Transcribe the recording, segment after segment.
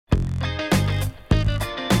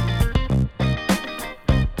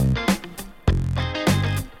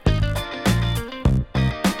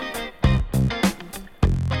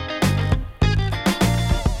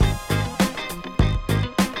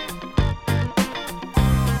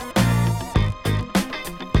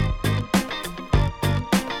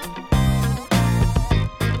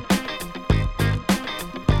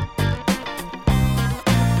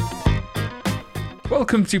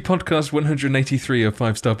Welcome to podcast 183 of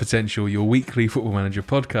 5 Star Potential, your weekly Football Manager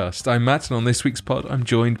podcast. I'm Matt, and on this week's pod, I'm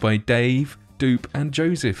joined by Dave, Dupe, and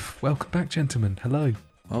Joseph. Welcome back, gentlemen. Hello.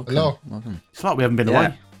 Welcome. Hello. Welcome. It's like we haven't been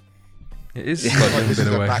away. It is Like like we this haven't is been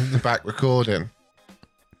a away. back-to-back recording.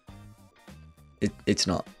 It's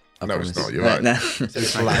not. I No, promise. it's not. You're right. No.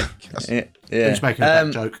 It's like Yeah. Who's making a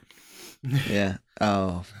bad joke? Yeah.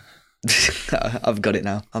 Oh. I've got it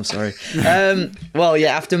now. I'm sorry. Well,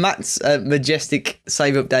 yeah, after Matt's majestic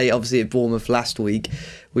save update, obviously at Bournemouth last week,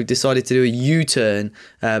 we've decided to do a U-turn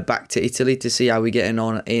back to Italy to see how we're getting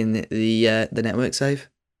on in the network save.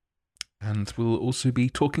 And we'll also be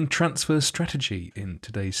talking transfer strategy in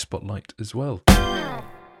today's spotlight as well.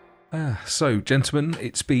 So, gentlemen,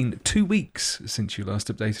 it's been 2 weeks since you last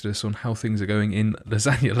updated us on how things are going in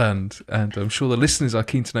Lasagna Land, and I'm sure the listeners are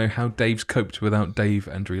keen to know how Dave's coped without Dave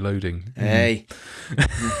and reloading. Hey.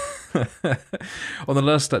 On the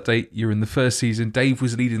last update, you're in the first season. Dave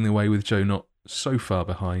was leading the way with Joe not so far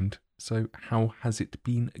behind. So, how has it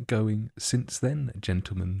been going since then,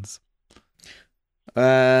 gentlemens?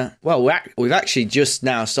 Well, we've actually just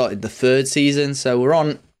now started the third season, so we're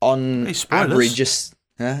on Hey, spoilers. average just.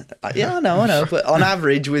 Yeah, I know. But on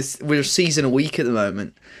average, we're a season a week at the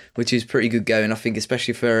moment, which is pretty good going, I think,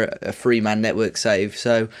 especially for a three-man network save.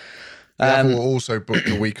 So, I've also booked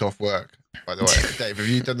a week off work. By the way, Dave, have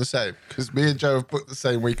you done the same? Because me and Joe have booked the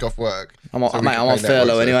same week off work. I'm on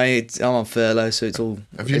furlough anyway. I'm on furlough, so it's all.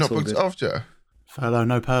 Have you not booked it off, Joe? Furlough,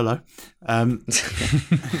 no perlo.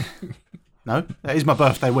 No, that is my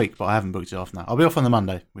birthday week, but I haven't booked it off now. I'll be off on the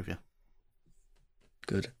Monday with you.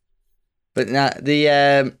 Good. But now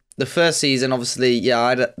the first season, obviously, yeah,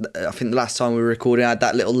 I think the last time we were recording, I had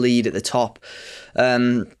that little lead at the top.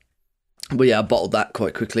 But yeah, I bottled that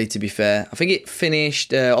quite quickly, to be fair. I think it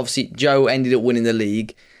finished, obviously, Joe ended up winning the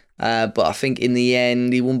league, but I think in the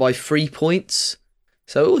end, he won by 3 points.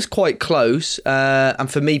 So it was quite close. And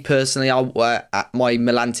for me personally, my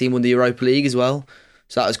Milan team won the Europa League as well.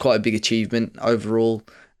 So that was quite a big achievement overall.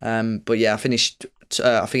 But yeah, I finished,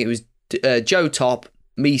 I think it was Joe top,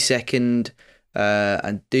 me second,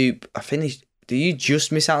 and Dupe. I finished. Do you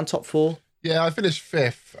just miss out on top four? Yeah, I finished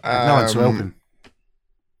fifth. No one's welcome.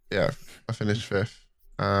 Yeah, I finished fifth.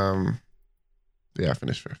 Yeah, I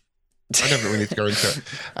finished fifth. I don't really need to go into it.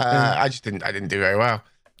 I didn't do very well.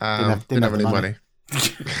 Didn't have any money.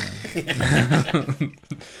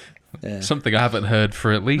 Yeah. Something I haven't heard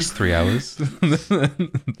for at least 3 hours. To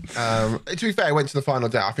be fair, I went to the final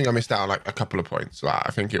day. I think I missed out on like a couple of points. Like,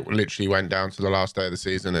 I think it literally went down to the last day of the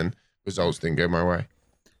season and results didn't go my way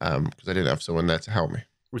because I didn't have someone there to help me.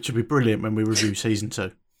 Which would be brilliant when we review season 2.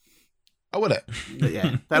 Oh, will it? But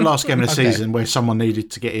yeah, that last game of the Okay. season where someone needed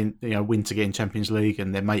to get in, win to get in Champions League,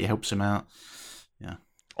 and their mate helps him out. Yeah,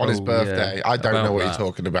 On his birthday. yeah. I don't About know what that. you're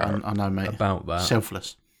talking about. I know, mate. About that.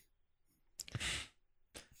 Selfless.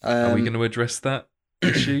 Are we going to address that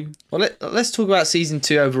issue? Well, let's talk about season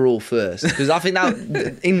 2 overall first, because I think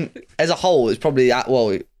that as a whole, it's probably out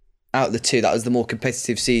of the two, that was the more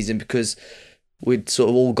competitive season because we'd sort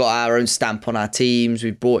of all got our own stamp on our teams. We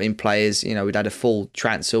brought in players. We'd had a full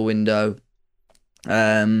transfer window.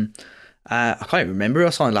 I can't even remember who I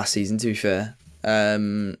signed last season. To be fair,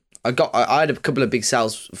 I had a couple of big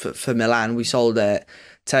sales for Milan. We sold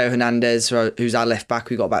Teo Hernandez, who's our left back.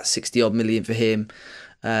 We got about 60 odd million for him.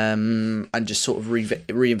 And just sort of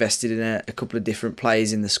reinvested in a couple of different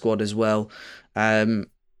players in the squad as well. But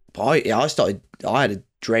I had a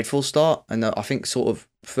dreadful start, and I think sort of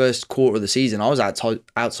first quarter of the season I was outside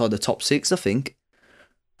the top 6, I think.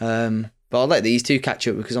 But I'll let these two catch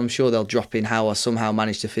up because I'm sure they'll drop in how I somehow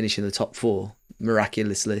managed to finish in the top 4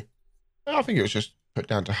 miraculously. I think it was just put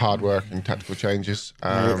down to hard work and tactical changes.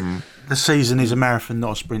 The season is a marathon,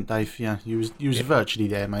 not a sprint, Dave. Yeah, you was virtually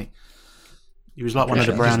there, mate. He was like one of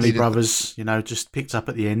the Yeah, Brownlee just needed- brothers, just picked up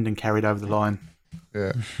at the end and carried over the line.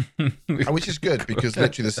 Yeah. Which is good because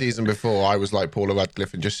literally the season before I was like Paula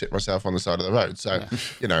Radcliffe and just sit myself on the side of the road. So,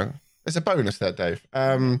 it's a bonus there, Dave.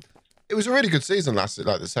 It was a really good season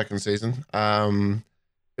the second season.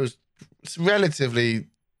 It was relatively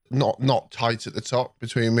not tight at the top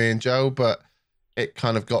between me and Joe, but it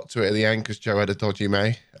kind of got to it at the end because Joe had a dodgy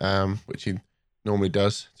May, which he normally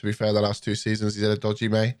does. To be fair, the last 2 seasons he's had a dodgy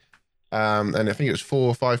May. And I think it was 4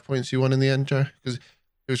 or 5 points you won in the end, Joe, because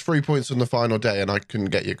it was 3 points on the final day, and I couldn't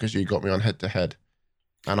get you because you got me on head to head,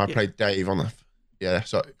 and I played Dave on the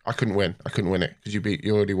so I couldn't win. I couldn't win it because you'd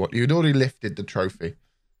already lifted the trophy.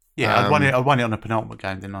 Yeah, I won it on a penultimate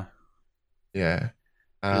game, didn't I? Yeah,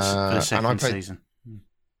 For the second and I played season.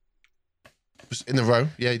 in the row.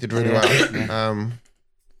 Yeah, you did really well.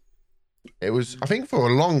 It was, I think, for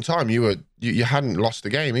a long time you hadn't lost a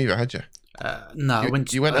game either, had you? No, I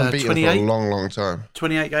went. You went unbeaten 28, for a long, long time.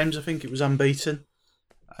 28 games, I think it was unbeaten,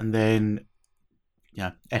 and then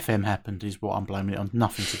FM happened is what I'm blaming it on.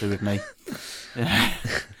 Nothing to do with me.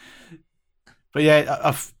 But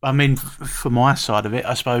yeah, I mean, for my side of it,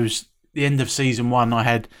 I suppose the end of season 1, I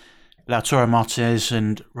had Lautaro Martinez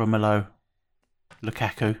and Romelu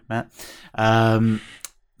Lukaku. Matt,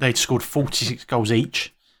 they'd scored 46 goals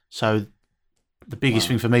each. So the biggest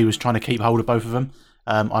thing for me was trying to keep hold of both of them.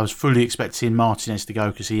 I was fully expecting Martinez to go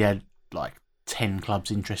because he had like 10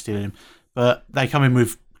 clubs interested in him, but they come in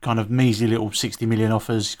with kind of measly little 60 million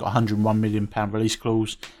offers. He's got £101 million release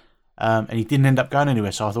clause. And he didn't end up going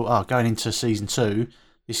anywhere. So I thought, going into season 2,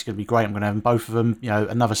 this is going to be great. I'm going to have both of them,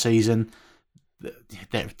 another season.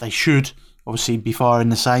 They should obviously be firing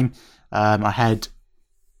the same. I had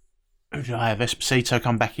Esposito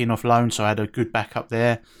come back in off loan, so I had a good backup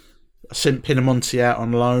there. I sent Pinamonti out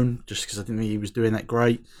on loan just because I didn't think he was doing that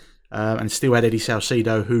great. And still had Eddie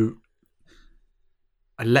Salcedo, who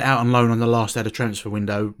I let out on loan on the last out of transfer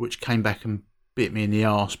window, which came back and bit me in the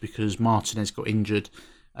arse because Martinez got injured.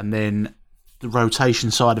 And then the rotation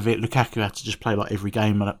side of it, Lukaku had to just play like every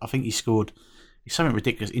game. And I think he's something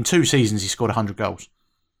ridiculous. In 2 seasons, he scored 100 goals.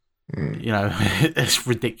 It's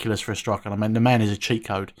ridiculous for a striker. I mean, the man is a cheat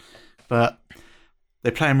code. But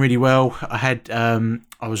they're playing really well. I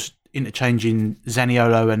was interchanging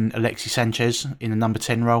Zaniolo and Alexis Sanchez in the number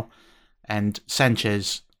 10 role. And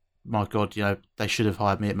Sanchez, my God, they should have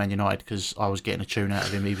hired me at Man United because I was getting a tune out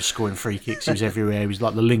of him. He was scoring free kicks. He was everywhere. He was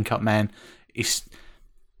like the link-up man.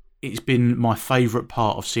 It's been my favourite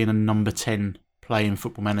part of seeing a number 10 play in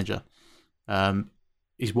Football Manager.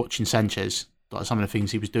 Is watching Sanchez, like some of the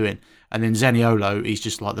things he was doing. And then Zaniolo, he's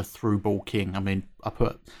just like the through ball king. I mean,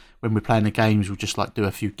 when we're playing the games, we'll just like do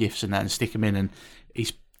a few gifts and that and stick him in, and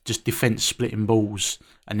he's just defence splitting balls,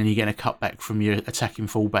 and then you're getting a cutback from your attacking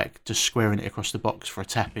fullback, just squaring it across the box for a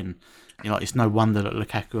tap in. It's no wonder that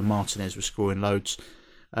Lukaku and Martinez were scoring loads.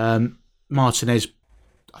 Martinez,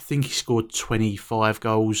 I think he scored 25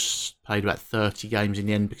 goals, played about 30 games in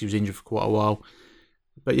the end because he was injured for quite a while.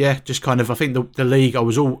 But yeah, just kind of, I think the league, I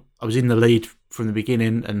was in the lead from the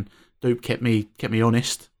beginning, and Dupe kept me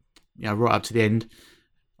honest, right up to the end.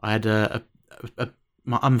 I had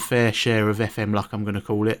my unfair share of FM luck, I'm going to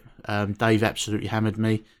call it. Dave absolutely hammered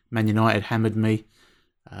me. Man United hammered me.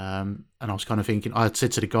 And I was kind of thinking, I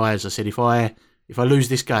said to the guys, I said, if I lose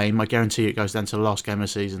this game, I guarantee it goes down to the last game of the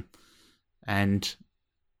season. And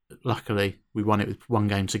luckily, we won it with 1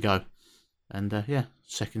 game to go. And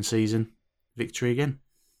second season, victory again.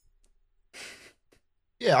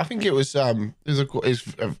 Yeah, I think it was. I mean,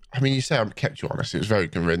 you say I kept you honest. It was very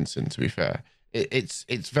convincing. To be fair,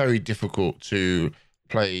 it's very difficult to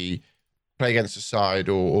play against a side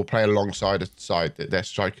or play alongside a side that their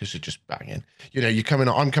strikers are just banging.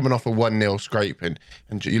 I'm coming off a 1-0 scrape, and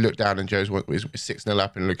you look down and Joe's 6-0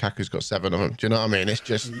 up, and Lukaku's got 7 of them. Do you know what I mean? It's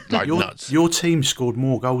just like nuts. Your team scored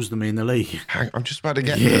more goals than me in the league. I'm just about to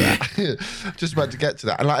get to that. Just about to get to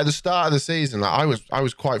that. And like at the start of the season, like I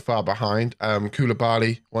was quite far behind.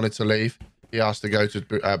 Koulibaly wanted to leave. He asked to go to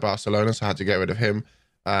Barcelona, so I had to get rid of him.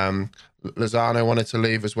 Lozano wanted to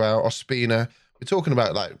leave as well. Ospina. We're talking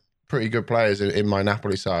about like pretty good players in my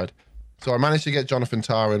Napoli side. So I managed to get Jonathan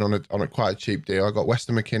Tah in on a quite a cheap deal. I got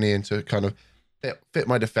Weston McKennie in to kind of fit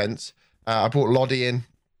my defence. I brought Lodi in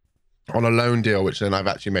on a loan deal, which then I've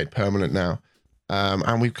actually made permanent now.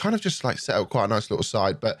 And we've kind of just like set up quite a nice little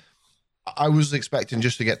side. But I was expecting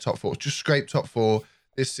just to get top 4, just scrape top 4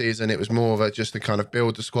 this season. It was more of just to kind of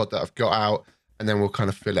build the squad that I've got out, and then we'll kind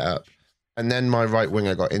of fill it up. And then my right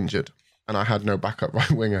winger got injured, and I had no backup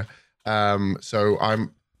right winger. So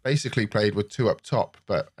I'm basically played with 2 up top,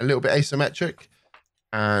 but a little bit asymmetric.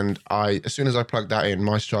 And as soon as I plugged that in,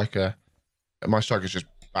 my striker's just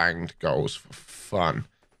banged goals for fun.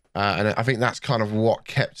 And I think that's kind of what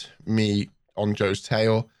kept me on Joe's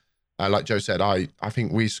tail. Like Joe said, I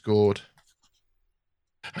think we scored.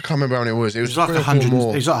 I can't remember how many it was. It was like 100.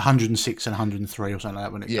 It was like 106 and 103 or something like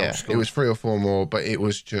that when it. Yeah, it was 3 or 4 more, but it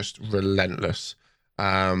was just relentless.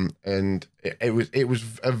 And it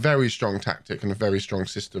was a very strong tactic and a very strong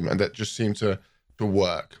system, and that just seemed to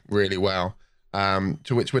work really well.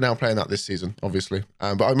 To which we're now playing that this season, obviously.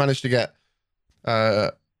 But I managed to get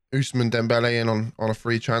Ousmane Dembele in on a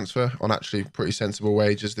free transfer on actually pretty sensible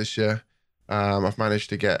wages this year. I've managed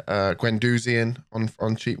to get Guendouzi in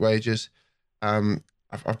on cheap wages.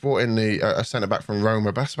 I've brought in a centre-back from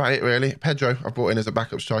Roma. That's about it, really. Pedro, I've brought in as a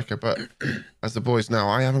backup striker. But as the boys know,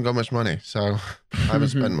 I haven't got much money, so I haven't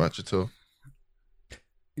spent much at all.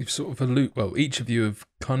 You've sort of each of you have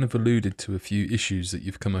kind of alluded to a few issues that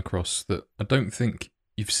you've come across that I don't think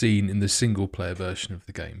you've seen in the single-player version of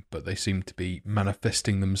the game, but they seem to be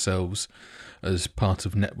manifesting themselves as part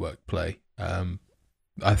of network play.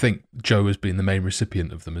 I think Joe has been the main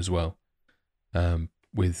recipient of them as well,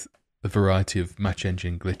 with a variety of match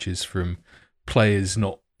engine glitches from players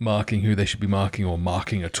not marking who they should be marking or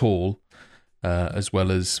marking at all, as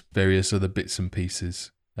well as various other bits and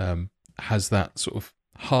pieces. Has that sort of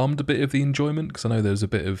harmed a bit of the enjoyment? Because I know there was a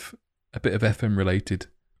bit of FM related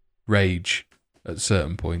rage at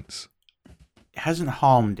certain points. It hasn't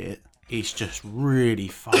harmed it. It's just really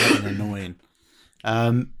fucking annoying.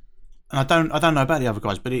 And I don't know about the other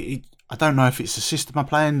guys, but I don't know if it's the system I'm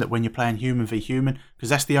playing, that when you're playing human v human, because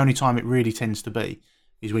that's the only time it really tends to be,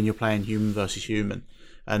 is when you're playing human versus human.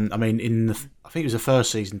 And I mean, I think it was the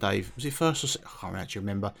first season, Dave. Was it first or second? I can't actually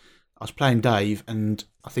remember. I was playing Dave, and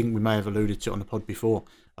I think we may have alluded to it on the pod before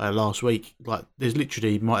last week. Like, there's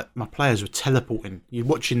literally my players were teleporting. You're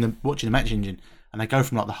watching the match engine, and they go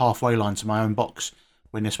from like the halfway line to my own box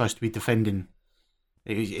when they're supposed to be defending.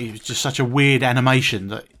 It was just such a weird animation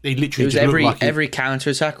that they literally. It was every counter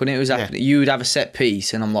attack when it was happening. You would have a set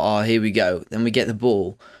piece, and I'm like, oh, here we go. Then we get the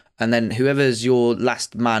ball, and then whoever's your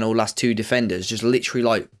last man or last two defenders just literally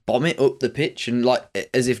like bomb it up the pitch, and like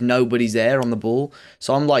as if nobody's there on the ball.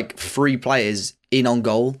 So I'm like 3 players in on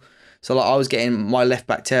goal. So like I was getting my left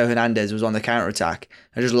back Teo Hernandez was on the counter attack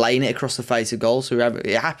and just laying it across the face of goal. So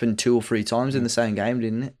it happened 2 or 3 times in the same game,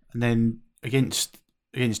 didn't it? And then against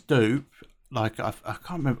Dupe. Like I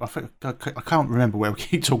can't remember. I can't remember where we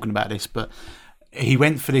keep talking about this, but he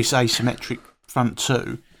went for this asymmetric front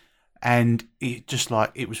 2, and it just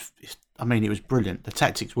like it was. I mean, it was brilliant. The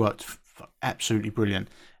tactics worked absolutely brilliant,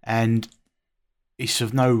 and it's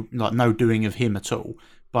of no doing of him at all.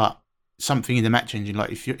 But something in the match engine, like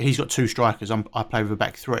he's got 2 strikers. I play with a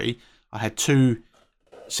back 3. I had 2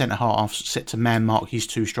 centre halves set to man mark his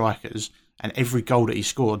 2 strikers. And every goal that he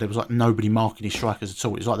scored, there was like nobody marking his strikers at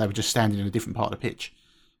all. It was like they were just standing in a different part of the pitch.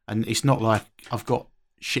 And it's not like I've got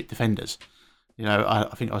shit defenders. You know,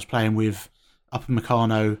 I think I was playing with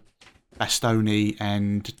Upamecano, Bastoni,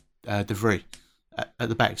 and De Vrij at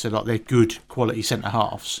the back. So like they're good quality centre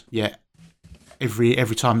halves. Yet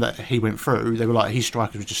every time that he went through, they were like his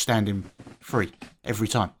strikers were just standing free every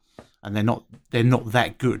time, and they're not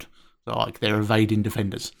that good. Like they're evading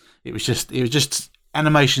defenders. It was just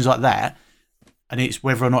animations like that. And it's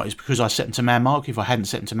whether or not it's because I set them to man mark. If I hadn't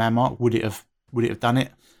set them to man mark, would it have done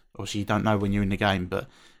it? Obviously, you don't know when you're in the game. But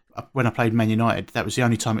when I played Man United, that was the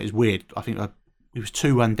only time it was weird. I think it was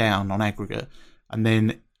 2-1 down on aggregate, and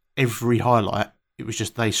then every highlight, it was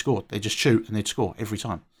just they scored. They just shoot and they'd score every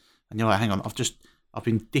time. And you're like, hang on, I've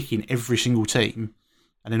been dicking every single team,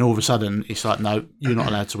 and then all of a sudden it's like, no, you're not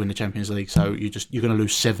allowed to win the Champions League, so you're going to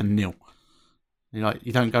lose 7-0.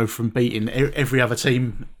 You don't go from beating every other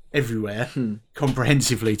team everywhere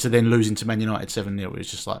comprehensively to then losing to Man United 7-0. It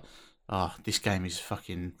was just like, this game is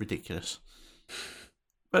fucking ridiculous.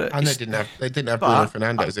 But and they didn't have Bruno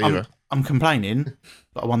Fernandes either. I'm complaining,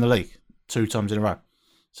 but I won the league 2 times in a row.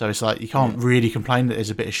 So it's like you can't really complain that there's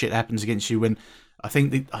a bit of shit that happens against you when I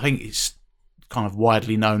think it's kind of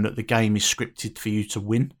widely known that the game is scripted for you to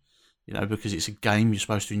win. You know, because it's a game, you're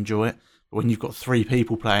supposed to enjoy it. But when you've got 3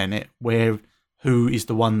 people playing it, who is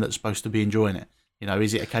the one that's supposed to be enjoying it? You know,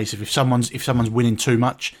 is it a case of if someone's winning too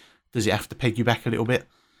much, does it have to peg you back a little bit?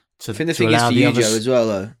 I think the thing is for you, Joe, as well,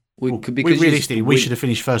 though. Realistically, we should have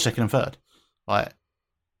finished first, second, and third. Like,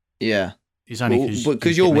 yeah, it's only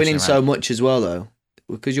because you're winning so much as well, though.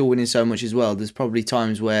 Because you're winning so much as well, there's probably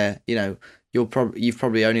times where you've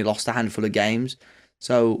probably only lost a handful of games.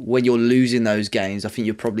 So when you're losing those games, I think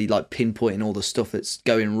you're probably like pinpointing all the stuff that's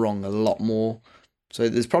going wrong a lot more. So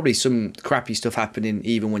there's probably some crappy stuff happening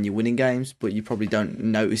even when you're winning games, but you probably don't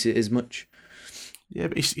notice it as much. Yeah,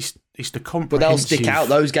 but it's the comprehensive. But they'll stick out.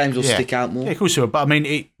 Those games will stick out more. Yeah, of course they will. But I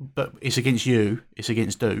mean, it's against you. It's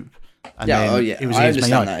against Dupe. And it was against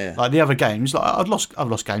me. Like the other games, like I've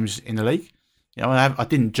lost games in the league. You know, I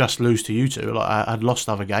didn't just lose to you 2. Like I'd lost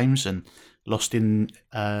other games and lost in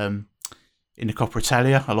the Coppa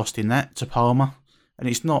Italia. I lost in that to Parma, and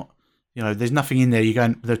it's not. You know, there's nothing in there. You're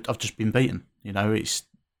going. I've just been beaten. You know, it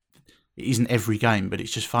isn't every game, but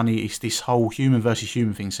it's just funny. It's this whole human versus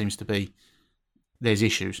human thing seems to be. There's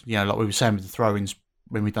issues. You know, like we were saying with the throw-ins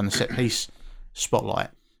when we've done the set piece spotlight.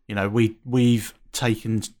 You know, we've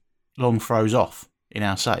taken long throws off in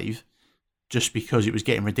our save just because it was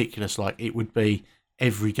getting ridiculous. Like it would be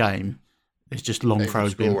every game. There's just long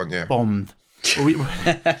throws being bombed.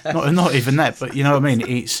 Well, not even that, but you know what I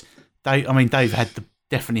mean. Dave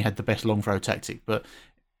definitely had the best long throw tactic, but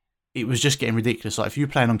it was just getting ridiculous. Like if you're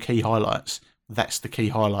playing on key highlights, that's the key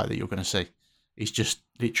highlight that you're going to see. It's just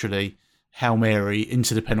literally Hail Mary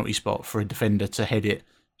into the penalty spot for a defender to head it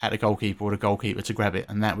at the goalkeeper or the goalkeeper to grab it,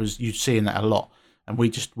 and that was you're seeing that a lot. And we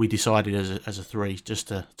decided as a three just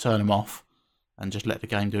to turn them off and just let the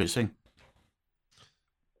game do its thing.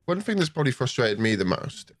 One thing that's probably frustrated me the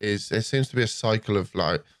most is there seems to be a cycle of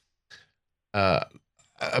like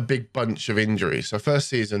a big bunch of injuries. So first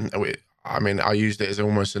season, I used it as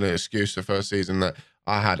almost an excuse the first season that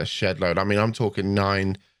I had a shed load. I mean, I'm talking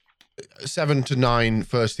 7 to 9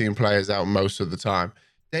 first team players out most of the time.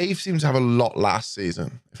 Dave seems to have a lot last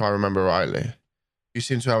season, if I remember rightly. You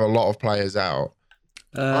seem to have a lot of players out.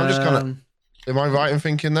 I'm just kind of. Am I right in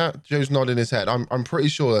thinking that? Joe's nodding his head. I'm pretty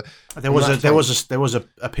sure there was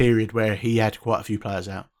a period where he had quite a few players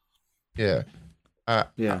out. Yeah.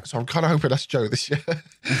 So I'm kind of hoping that's Joe this year.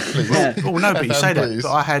 Well, no, but you say that.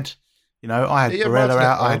 But I had Barella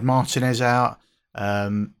out. I had Martinez out.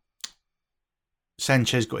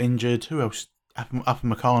 Sanchez got injured. Who else?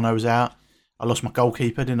 Upamecano was out. I lost my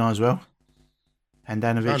goalkeeper, didn't I, as well?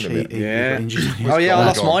 Handanovic, he got injured. I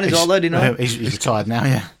lost mine as well, though, didn't I? He's retired now,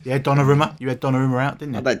 yeah. You had Donnarumma. You had Donnarumma out,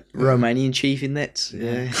 didn't you? That Romanian chief in nets.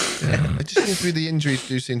 Yeah. It just seems to be the injuries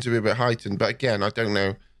do seem to be a bit heightened. But again, I don't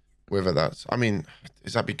know whether that's... I mean,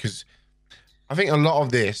 is that because... I think a lot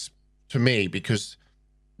of this, to me, because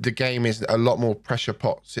the game is a lot more pressure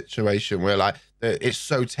pot situation where, like, it's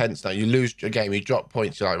so tense now. You lose a game, you drop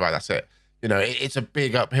points, you're like, right, that's it. You know, it's a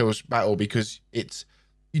big uphill battle because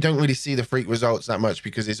you don't really see the freak results that much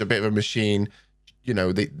because it's a bit of a machine. You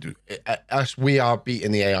know, we are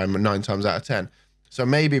beating the AI 9 times out of 10. So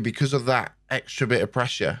maybe because of that extra bit of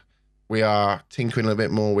pressure, we are tinkering a bit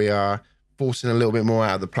more. We are forcing a little bit more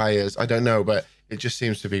out of the players. I don't know, but it just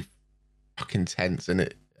seems to be fucking tense, and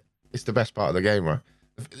it's the best part of the game, right?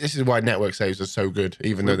 This is why network saves are so good,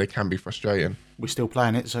 even though they can be frustrating. We're still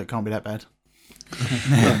playing it, so it can't be that bad.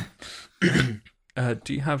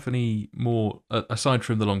 Do you have any more, aside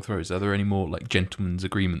from the long throws, are there any more like gentlemen's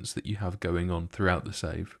agreements that you have going on throughout the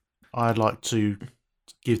save? I'd like to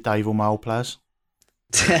give Dave all my old players.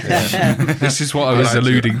 This is what I was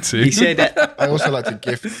alluding to. He said that. I also like to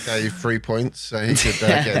gift Dave 3 points so he could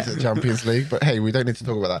get into the Champions League. But hey, we don't need to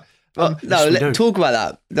talk about that. Let's talk about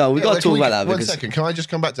that. No, we've got to talk about that. One second, can I just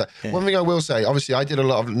come back to that? Yeah. One thing I will say, obviously, I did a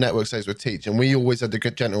lot of network saves with Teach, and we always had the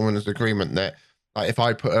good gentleman's agreement that if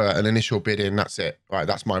I put an initial bid in, that's it. Right,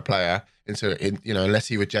 that's my player. Unless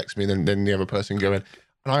he rejects me, then the other person go in.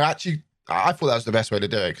 And I thought that was the best way to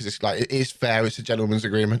do it because it's like it is fair. It's a gentleman's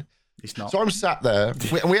agreement. It's not. So I'm sat there,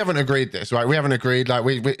 we haven't agreed this, right? We haven't agreed. Like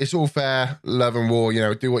it's all fair, love and war. You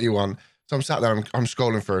know, do what you want. So I'm sat there, I'm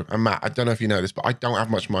scrolling through, and Matt, I don't know if you know this, but I don't have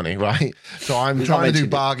much money, right? So I'm trying to do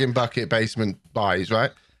bargain bucket basement buys,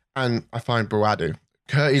 right? And I find Boadu.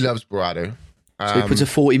 Curtie loves Boadu. So he puts a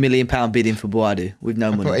 £40 million bid in for Boadu with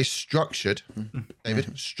no money. Put a structured,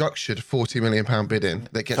 David, structured £40 million bid in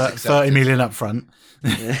that gets accepted. 30 million up front.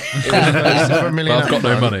 It was 7 million I've got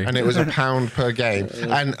no money. And it was £1 per game.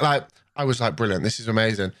 And like, I was like, brilliant, this is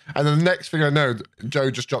amazing. And then the next thing I know, Joe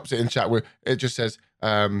just drops it in chat where it just says,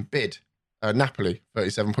 bid. Napoli,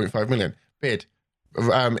 37.5 million. Bid.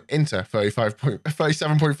 Inter,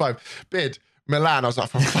 37.5. Bid. Milan, I was like,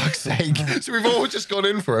 for fuck's sake. So we've all just gone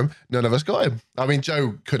in for him. None of us got him. I mean,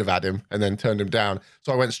 Joe could have had him and then turned him down.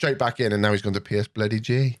 So I went straight back in and now he's gone to PS bloody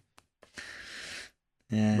G.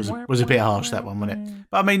 Yeah. Was a bit harsh, that one, wasn't it?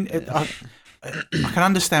 But I mean, I can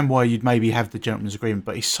understand why you'd maybe have the gentleman's agreement,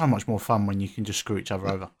 but it's so much more fun when you can just screw each other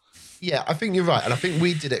over. Yeah, I think you're right. And I think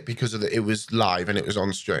we did it because it was live and it was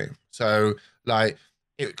on stream. So, like,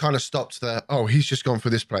 it kind of stopped he's just gone for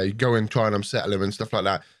this play, go and try and unsettle him and stuff like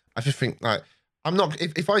that. I just think, like, I'm not...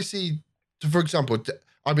 If I see... For example,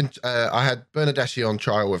 I had Bernardeschi on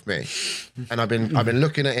trial with me, and I've been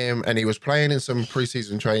looking at him, and he was playing in some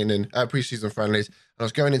preseason training, preseason friendlies, and I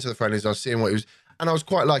was going into the friendlies, and I was seeing what he was... And I was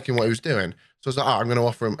quite liking what he was doing. So I was like, I'm going to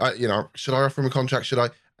offer him... should I offer him a contract? Should I...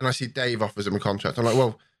 And I see Dave offers him a contract. I'm like,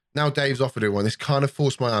 well... Now Dave's offered him one. This kind of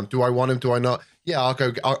forced my arm. Do I want him? Do I not? Yeah,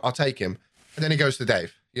 I'll take him. And then he goes to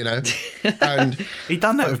Dave, you know? And he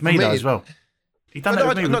done that with me, though, as well. He done that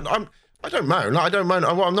with me. I don't moan. I don't moan.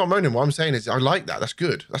 I'm not moaning. What I'm saying is I like that. That's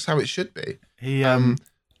good. That's how it should be.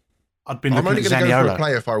 I'd been looking I'm only at going to Zaniolo. go for a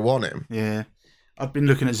player if I want him. Yeah. I'd been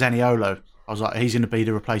looking at Zaniolo. I was like, he's going to be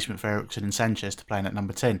the replacement for Eriksen and Sanchez to play in at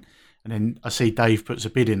number 10. And then I see Dave puts a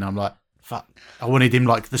bid in, and I'm like, fuck, I wanted him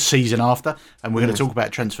like the season after, and we're going to talk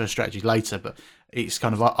about transfer strategy later, but it's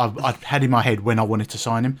kind of, I'd had in my head when I wanted to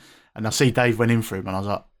sign him, and I see Dave went in for him, and I was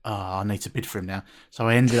like, I need to bid for him now. So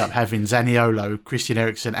I ended up having Zaniolo, Christian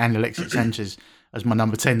Eriksen, and Alexis Sanchez as my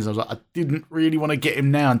number 10s. I was like, I didn't really want to get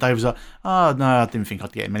him now, and Dave was like, no, I didn't think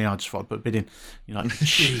I'd get him, and I just thought I'd put a bid in. You're like,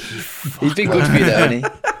 gee, he's been good to me though, hasn't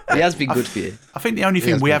he? He has been good for you. I think the only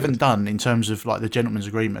thing has we been haven't good. done in terms of like the gentleman's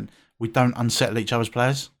agreement, we don't unsettle each other's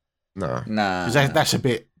players. No. Nah. Because that's a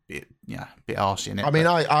bit arsey, innit? I mean,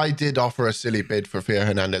 I did offer a silly bid for Theo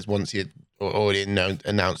Hernandez once he had already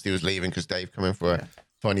announced he was leaving because Dave come in for a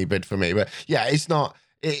funny bid for me. But yeah, it's not.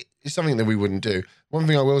 It's something that we wouldn't do. One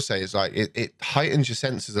thing I will say is like it heightens your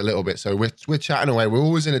senses a little bit. So we're chatting away. We're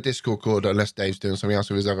always in a Discord call unless Dave's doing something else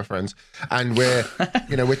with his other friends, and we're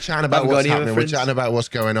chatting about what's happening. We're chatting about what's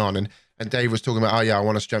going on, and Dave was talking about, oh yeah, I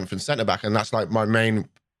want to strengthen centre back, and that's like my main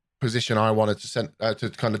position I wanted to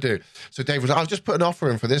kind of do. So Dave was like, I've just put an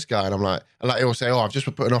offer in for this guy, and I'm like he'll say, oh, I've just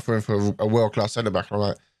put an offer in for a world class centre back, and I'm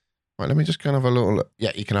like, right, let me just kind of have a little look.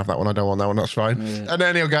 Yeah, you can have that one. I don't want that one. That's fine. Yeah. And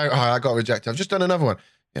then he'll go, oh, I got rejected. I've just done another one.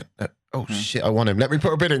 Yeah. Shit, I want him. Let me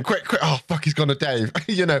put a bid in. Quick. Oh fuck, he's gone to Dave.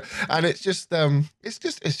 And it's just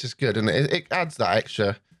good, and it adds that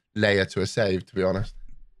extra layer to a save. To be honest,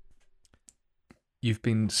 you've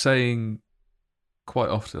been saying quite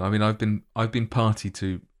often. I mean, I've been party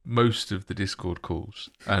to most of the Discord calls,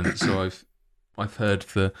 and so I've heard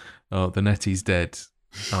the Netty's dead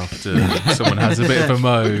after someone has a bit of a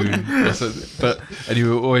moan. And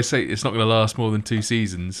you always say it's not going to last more than 2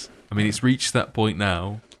 seasons. I mean, it's reached that point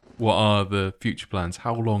now. What are the future plans?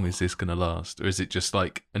 How long is this going to last? Or is it just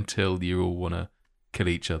like until you all want to kill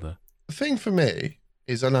each other? The thing for me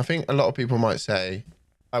is, and I think a lot of people might say,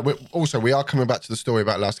 we are coming back to the story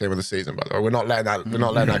about last game of the season, by the way. We're not letting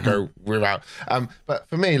that go without. But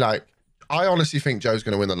for me, like, I honestly think Joe's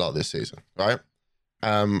going to win the lot this season, right?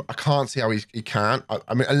 I can't see how he can't.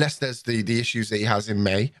 I mean, unless there's the issues that he has in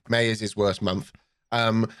May. May is his worst month.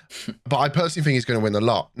 But I personally think he's going to win the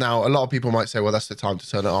lot. Now, a lot of people might say, well, that's the time to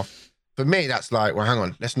turn it off. For me, that's like, well, hang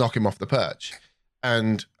on, let's knock him off the perch.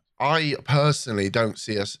 And I personally don't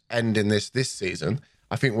see us ending this season.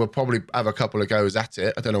 I think we'll probably have a couple of goes at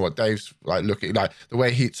it. I don't know what Dave's like looking like, the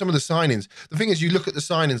way some of the signings. The thing is, you look at the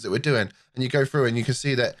signings that we're doing and you go through and you can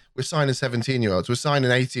see that we're signing 17-year-olds, we're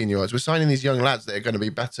signing 18-year-olds, we're signing these young lads that are going to be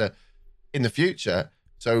better in the future.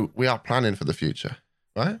 So we are planning for the future,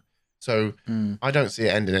 right? So I don't see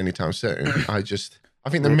it ending anytime soon. I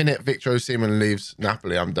think the minute Victor Osimhen leaves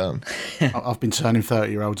Napoli, I'm done. I've been signing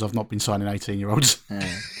 30-year-olds. I've not been signing 18-year-olds.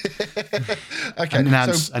 Okay.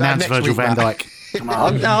 Announce Virgil van Dijk. Come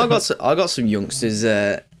on. I got some youngsters.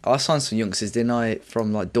 I signed some youngsters, didn't I,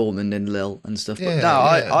 from like Dortmund and Lille and stuff. But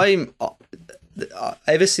I'm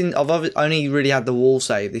ever since I've only really had the wall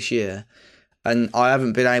save this year, and I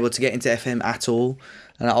haven't been able to get into FM at all.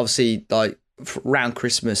 And obviously, like around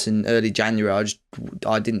Christmas and early January,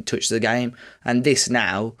 I didn't touch the game. And this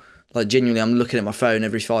now, like genuinely, I'm looking at my phone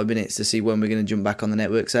every 5 minutes to see when we're going to jump back on the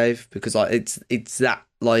network save, because like it's that,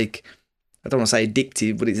 like, I don't want to say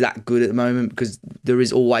addictive, but it's that good at the moment, because there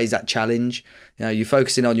is always that challenge. You know, you're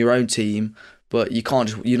focusing on your own team, but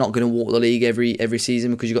you're not going to walk the league every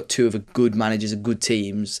season, because you've got 2 of the good managers and good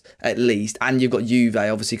teams at least, and you've got Juve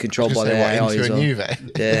obviously controlled by the AI as well.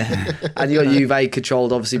 Yeah, and you got Juve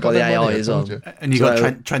controlled obviously by the AI as well. And you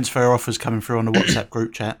got transfer offers coming through on the WhatsApp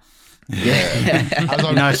group chat. Yeah. By the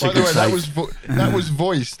way, that was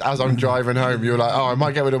voiced as I'm driving home. You were like, oh, I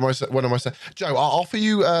might get rid of one of my Joe, I'll offer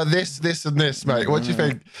you this, and this, mate. What do you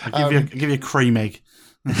think? I'll give you a cream egg.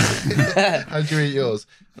 How do you eat yours?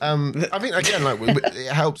 I think again, like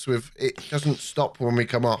it helps with, it doesn't stop when we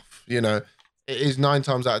come off. You know, it is 9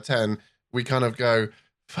 times out of 10 we kind of go,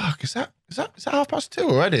 fuck, is that 2:30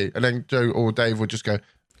 already? And then Joe or Dave would just go,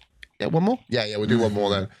 yeah, one more. Yeah, we'll do one more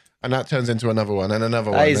then, and that turns into another one and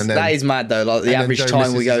another one. That is mad though. Like the average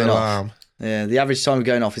time we're going off. Yeah, the average time we're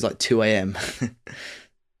going off is like 2 a.m.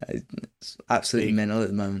 It's absolutely mental at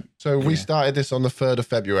the moment. So we started this on the 3rd of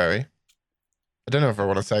February. I don't know if I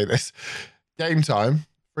want to say this. Game time,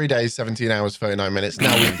 3 days, 17 hours, 39 minutes.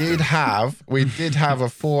 Now, we did have a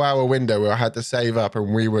 4-hour window where I had to save up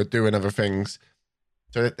and we were doing other things.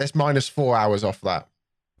 So that's minus 4 hours off that.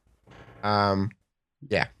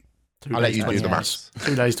 Yeah. I'll let you do the maths.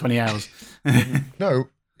 2 days, 20 hours. No,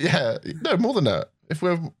 more than that.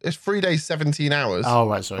 It's 3 days, 17 hours. Oh,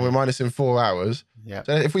 right, sorry. And we're minusing 4 hours. Yeah.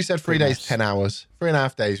 So if we said 3 days, 10 hours,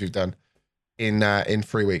 3.5 days we've done in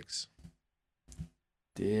 3 weeks.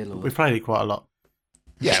 Dear Lord. We've played it quite a lot.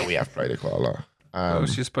 Yeah, we have played it quite a lot. What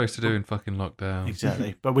was you supposed to do in fucking lockdown?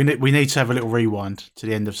 Exactly. But we need to have a little rewind to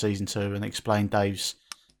the end of season 2 and explain Dave's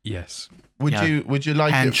Would you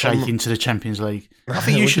like handshake into the Champions League. I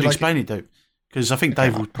think you should explain it, Duke, because I think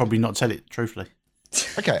Dave would probably not tell it truthfully.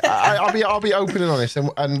 Okay, I'll be open and honest,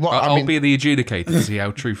 and what I'll be the adjudicator to see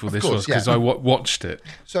how truthful this was, because I watched it.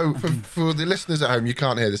 So for the listeners at home, you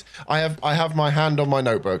can't hear this. I have my hand on my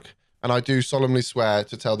notebook and I do solemnly swear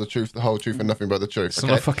to tell the truth, the whole truth, and nothing but the truth. It's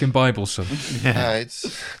not a fucking Bible, son.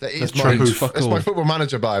 It's Fuck my all. Football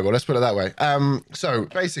Manager Bible. Let's put it that way. So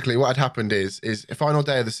basically, what had happened is a final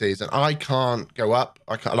day of the season. I can't go up.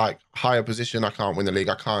 I can't higher position. I can't win the league.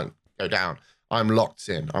 I can't go down. I'm locked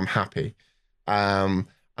in. I'm happy, and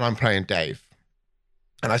I'm playing Dave.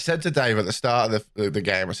 And I said to Dave at the start of the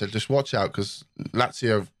game, I said, just watch out because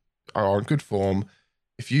Lazio are on good form.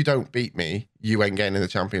 If you don't beat me, you ain't getting in the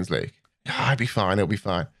Champions League. I'll be fine. It'll be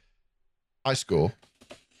fine. I score.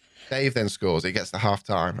 Dave then scores. He gets the half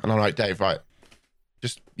time. And I'm like, Dave, right,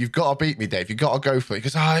 you've got to beat me, Dave. You've got to go for it. He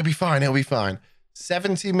goes, it'll be fine. It'll be fine.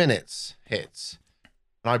 70 minutes hits.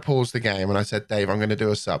 And I paused the game and I said, Dave, I'm going to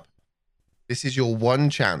do a sub. This is your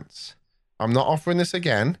one chance. I'm not offering this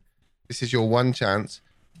again. This is your one chance.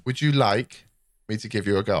 Would you like me to give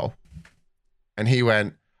you a goal? And he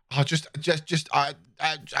went, I just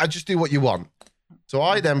do what you want. So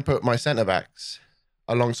I then put my centre backs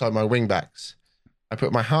alongside my wing backs. I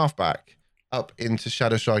put my half back up into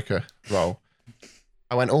shadow striker role.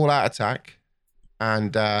 I went all out attack,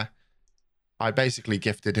 and I basically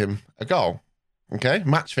gifted him a goal. Okay,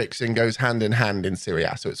 match fixing goes hand in hand in Serie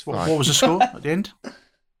A, so it's fine. What was the score at the end?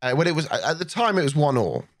 When it was at the time, it was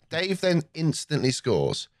 1-1. Dave then instantly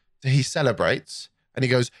scores. So he celebrates. And he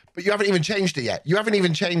goes, but you haven't even changed it yet. You haven't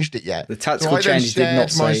even changed it yet. The tactical so I then change did not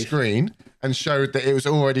shared my save. screen and showed that it was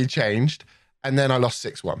already changed. And then I lost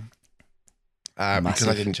 6-1 because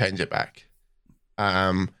I didn't change it back.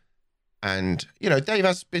 And, Dave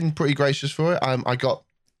has been pretty gracious for it. I got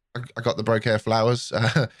the brochure flowers,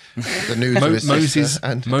 the news of his sister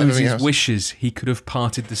and everything Moses else. wishes he could have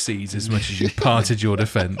parted the seas as much as you parted your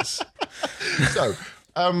defence. So,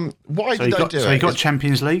 why So did I do it? he got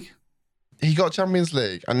Champions League? He got Champions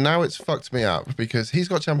League, and now it's fucked me up because he's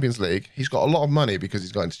got Champions League. He's got a lot of money because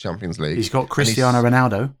he's got into Champions League. He's got Cristiano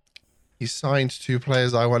Ronaldo. He's signed 2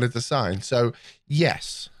 players I wanted to sign. So,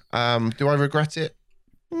 yes. Do I regret it?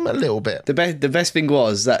 A little bit. The best thing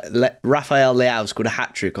was that Rafael Leao scored a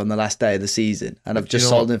hat trick on the last day of the season, and I've just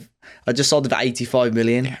sold him. I just sold him for 85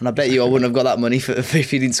 million, and I bet you I wouldn't have got that money if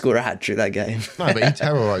he didn't score a hat trick that game. No, but he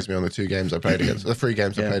terrorised me on the 2 games I played against, the 3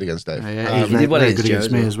 games I played against Dave. Yeah, he did well very against good Joe against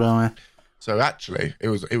as me well. as well. Yeah. So actually, it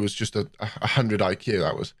was just a 100 IQ.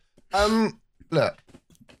 That was. Look,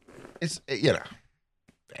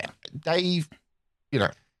 Dave,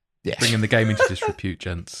 yeah. Bringing the game into disrepute,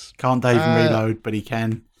 gents. Can't Dave reload, but he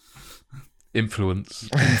can Influence.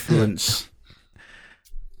 influence.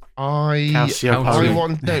 How Calcio to, Polo.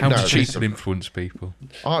 how to cheat listen. and influence people.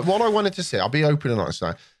 What I wanted to say, I'll be open and honest now.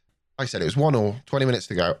 Like I said, it was 1-1, 20 minutes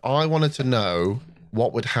to go. I wanted to know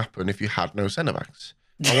what would happen if you had no centre backs.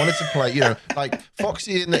 I wanted to play, like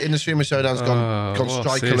Foxy in the Streamer Showdown's gone What's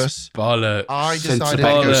strikerless. this bollocks? I decided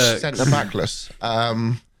to Centre go backs. centre backless.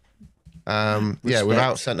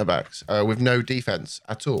 Without centre backs, with no defense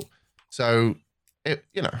at all. So it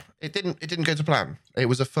didn't go to plan. It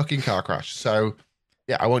was a fucking car crash. So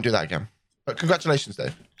yeah, I won't do that again. But congratulations,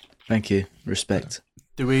 Dave. Thank you. Respect.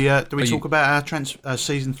 Do we talk about our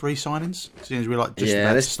season 3 signings? Seeing as we're about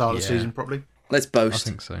to start the season properly. Let's I boast.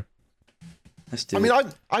 think so. Let's do I it. mean,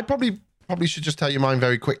 I probably should just tell you mine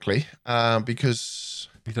very quickly because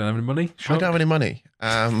You don't have any money? I don't have any money.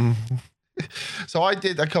 So I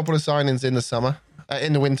did a couple of signings in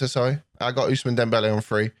the winter. Sorry, I got Ousmane Dembele on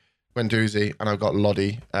free, Guendouzi, and I've got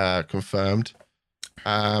Lodi confirmed.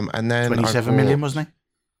 And then 27 million, wasn't he?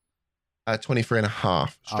 23 and a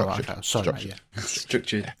half structured. Oh, okay. Sorry, mate, yeah.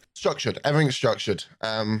 Structured. Structured. Everything's structured.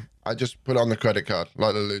 I just put it on the credit card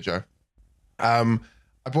like the Lujo.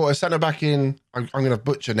 I bought a centre back in. I'm going to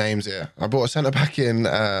butcher names here. I bought a centre back in.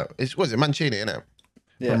 Was it Mancini? Isn't it?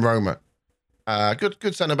 Yeah. From Roma.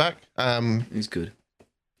 Good centre back. He's good.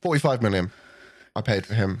 45 million. I paid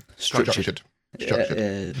for him. Structured. Structured.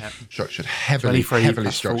 Yeah. Structured. Heavily 23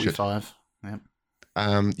 plus structured. 45.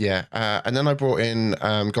 Yeah. And then I brought in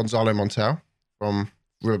Gonzalo Montiel from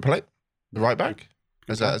River Plate, the right back,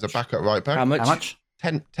 as a backup right back. How much? How much?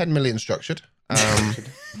 10 million structured.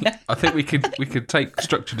 I think we could take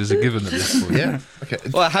structured as a given at this point. Yeah. Okay.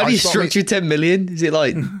 Well, how do you structure 10 million? Is it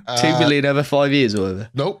like 2 million over 5 years or whatever?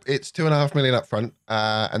 Nope, it's 2.5 million up front,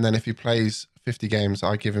 and then if he plays 50 games,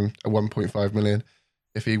 I give him a 1.5 million.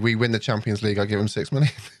 If we win the Champions League, I give him 6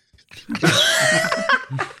 million.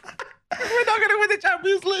 We're not going to win the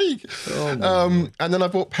Champions League. And then I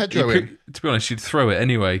brought Pedro in. To be honest, you'd throw it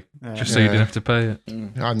anyway, just so you didn't have to pay it.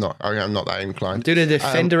 I'm not that I'm inclined. doing a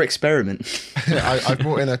defender experiment. I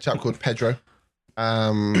brought in a chap called Pedro,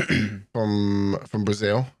 from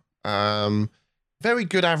Brazil. Very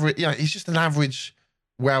good average. Yeah, he's just an average,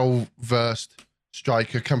 well-versed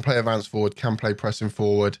striker. Can play advance forward. Can play pressing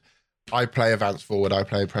forward. I play advanced forward, I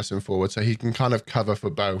play pressing forward, so he can kind of cover for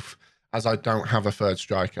both. As I don't have a third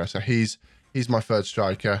striker, so he's my third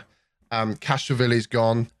striker. Castrovilli's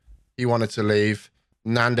gone. He wanted to leave.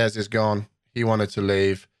 Nandez is gone. He wanted to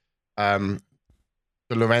leave. De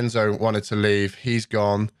Lorenzo wanted to leave. He's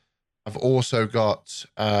gone. I've also got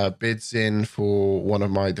bids in for one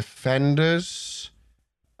of my defenders,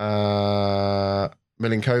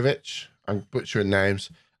 Milinkovic. I'm butchering names.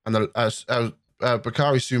 And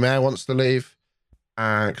Bakary Soumer wants to leave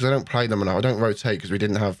because I don't play them enough. I don't rotate because we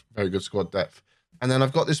didn't have very good squad depth. And then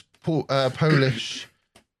I've got this Polish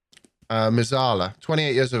Mizala,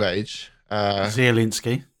 28 years of age.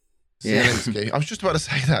 Zielinski. Zielinski. I was just about to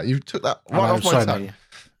say that. You took that right off my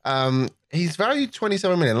tongue. He's valued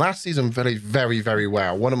 27 million. Last season, very, very, very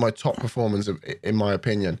well. One of my top performers, in my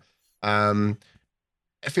opinion. 15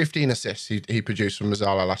 assists he produced from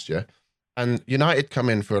Mizala last year. And United come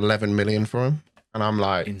in for 11 million for him. And I'm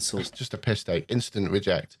like, Insult. it's just a piss take. Instant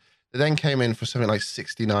reject. They then came in for something like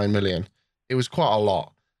 69 million. It was quite a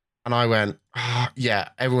lot. And I went, yeah,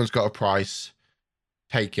 everyone's got a price.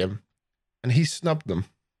 Take him. And he snubbed them.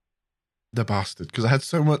 The bastard. Because I had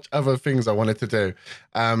so much other things I wanted to do.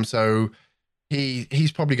 So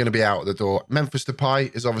he's probably going to be out the door. Memphis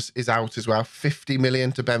Depay is out as well. 50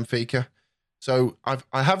 million to Benfica. So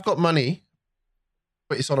I have got money,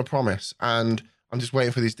 but it's on a promise. And I'm just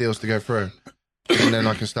waiting for these deals to go through. And then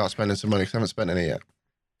I can start spending some money because I haven't spent any yet.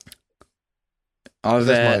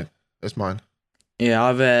 That's mine. Yeah,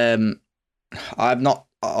 I've not.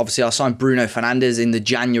 Obviously, I signed Bruno Fernandes in the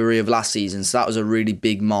January of last season, so that was a really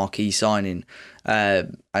big marquee signing.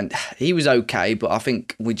 And he was okay, but I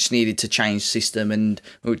think we just needed to change system, and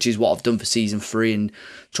which is what I've done for season 3 and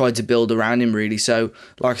tried to build around him really. So,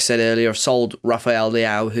 like I said earlier, I've sold Rafael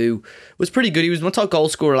Leao, who was pretty good. He was my top goal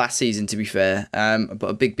scorer last season, to be fair. But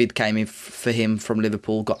a big bid came in for him from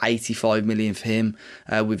Liverpool. Got 85 million for him,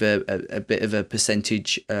 with a bit of a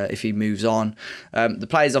percentage if he moves on. The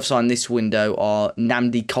players I've signed this window are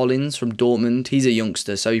Namdi Collins from Dortmund. He's a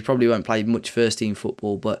youngster, so he probably won't play much first team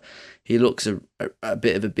football, but he looks a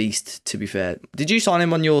bit of a beast, to be fair. Did you sign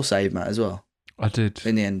him on your save, Matt, as well? I did.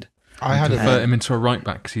 In the end. I had convert him into a right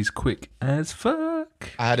back because he's quick as fuck.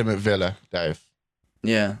 I had him at Villa, Dave.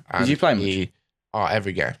 Yeah. Did you play much?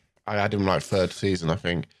 Every game. I had him like third season, I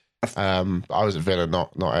think. But I was at Villa,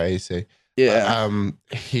 not at AC. Yeah.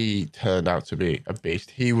 He turned out to be a beast.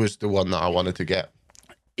 He was the one that I wanted to get.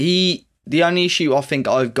 The only issue I think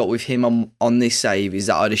I've got with him on this save is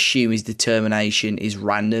that I'd assume his determination is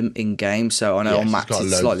random in game. So I know on Max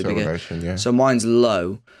it's slightly bigger. Yeah. So mine's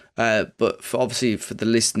low. But obviously for the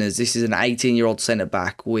listeners, this is an 18-year-old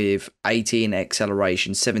centre-back with 18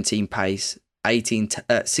 acceleration, 17 pace,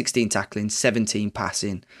 16 tackling, 17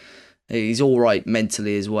 passing. He's all right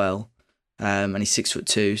mentally as well. And he's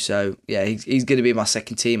 6'2", so yeah, he's going to be my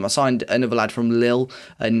second team. I signed another lad from Lille,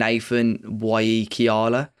 Nathan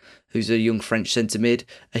Waikiala, who's a young French centre mid.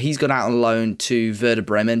 He's gone out on loan to Werder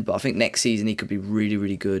Bremen, but I think next season he could be really,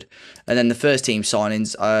 really good. And then the first team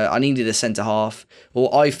signings, I needed a centre half,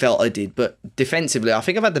 or I felt I did, but defensively, I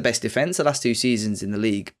think I've had the best defence the last 2 seasons in the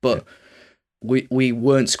league, but we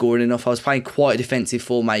weren't scoring enough. I was playing quite a defensive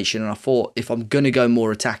formation, and I thought if I'm going to go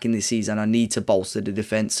more attacking this season, I need to bolster the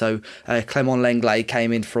defence. So Clement Lenglet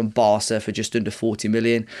came in from Barca for just under 40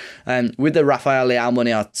 million. With the Rafael Leao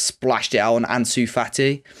money, I splashed it out on Ansu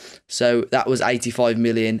Fati. So that was 85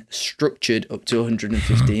 million, structured up to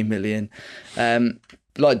 115 million.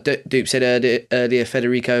 Like Dupe said earlier,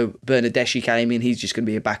 Federico Bernardeschi came in. He's just going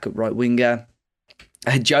to be a backup right winger.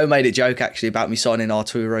 Joe made a joke actually about me signing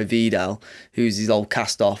Arturo Vidal, who's his old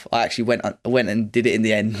cast off. I actually went and did it in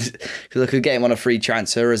the end because I could get him on a free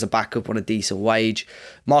transfer as a backup on a decent wage.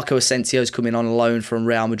 Marco Asensio's coming on loan from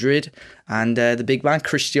Real Madrid, and the big man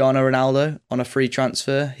Cristiano Ronaldo on a free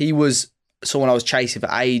transfer. He was someone I was chasing for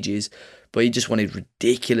ages, but he just wanted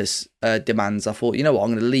ridiculous demands. I thought, you know what,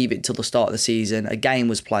 I'm going to leave it till the start of the season. A game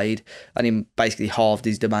was played, and he basically halved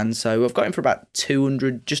his demands. So I've got him for about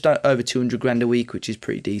 200, just over 200 grand a week, which is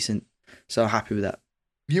pretty decent. So happy with that.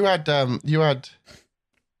 You had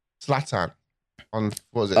Zlatan on,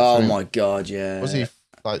 what was it? Oh my God, yeah. Was he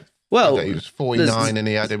like? Well, he was 49 and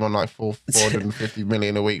he had him on like 450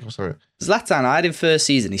 million a week or something. Zlatan, I had him first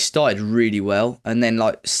season. He started really well, and then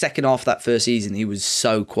like second half of that first season, he was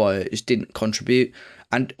so quiet, just didn't contribute.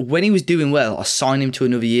 And when he was doing well, I signed him to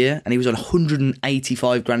another year, and he was on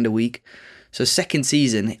 185 grand a week. So second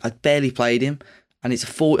season, I barely played him, and I've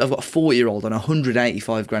got a 40-year-old on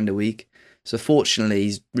 185 grand a week. So fortunately,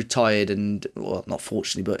 he's retired, and well, not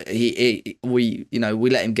fortunately, but we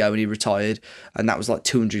let him go, and he retired, and that was like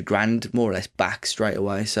 200 grand more or less back straight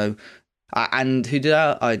away. So And who did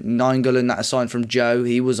Nainggolan that I signed from Joe?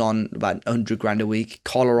 He was on about 100 grand a week.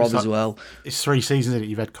 Kolarov as well. It's 3 seasons that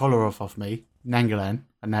you've had Kolarov off me, Nainggolan,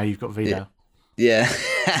 and now you've got Vidal. Yeah.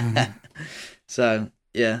 So,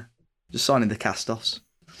 yeah, just signing the cast-offs.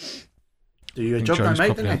 Do you a job, though,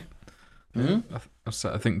 mate, didn't you?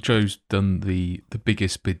 I think Joe's done the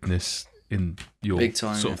biggest bidness in your Big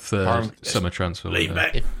time, sort of third summer transfer.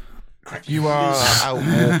 If you are out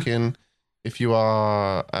walking, if you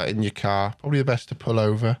are in your car, probably the best to pull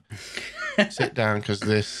over, sit down, because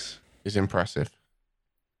this is impressive.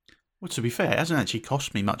 Well, to be fair, it hasn't actually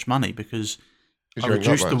cost me much money because I you ain't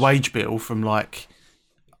got reduced the much. wage bill from like,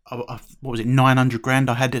 what was it, 900 grand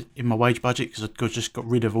I had it in my wage budget because I just got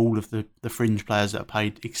rid of all of the fringe players that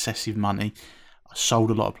paid excessive money. I sold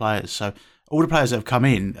a lot of players. So all the players that have come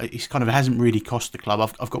in, it hasn't really cost the club.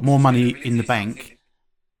 I've got more money in the bank.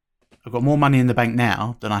 I've got more money in the bank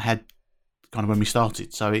now than I had kind of when we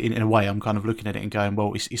started. So in a way, I'm kind of looking at it and going,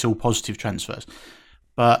 well, it's all positive transfers.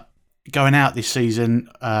 But going out this season,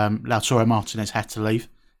 Lautaro Martinez had to leave.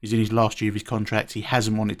 He's in his last year of his contract. He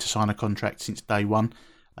hasn't wanted to sign a contract since day one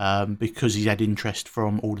because he's had interest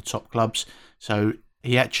from all the top clubs. So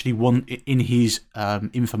he actually in his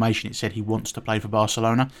information, it said he wants to play for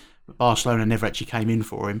Barcelona, but Barcelona never actually came in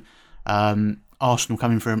for him. Arsenal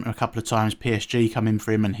come in for him a couple of times, PSG come in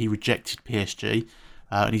for him, and he rejected PSG,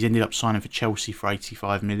 and he's ended up signing for Chelsea for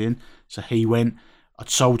 85 million. So he went. I'd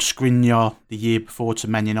sold Skriniar the year before to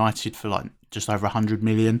Man United for like just over 100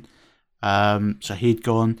 million. So he'd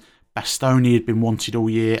gone. Bastoni had been wanted all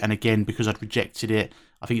year, and again because I'd rejected it,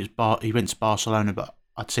 I think it was he went to Barcelona, but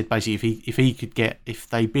I'd said basically if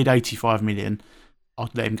they bid 85 million,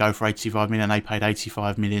 I'd let him go for 85 million. They paid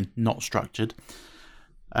 85 million, not structured.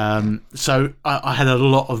 So I had a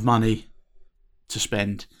lot of money to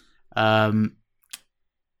spend. Handanovic,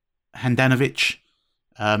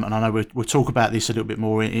 and I know we'll talk about this a little bit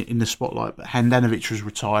more in the spotlight, but Handanovic was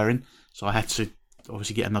retiring, so I had to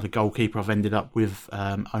obviously get another goalkeeper. I've ended up with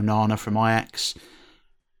Onana from Ajax.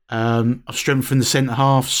 I've strengthened the centre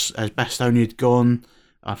halves as Bastoni had gone.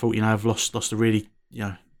 I thought, I've lost a really,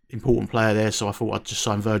 important player there, so I thought I'd just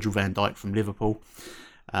sign Virgil van Dijk from Liverpool.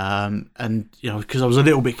 And because I was a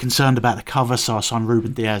little bit concerned about the cover, so I signed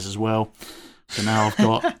Ruben Diaz as well. So now I've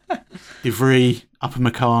got De Vrij,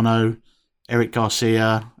 Upamecano, Eric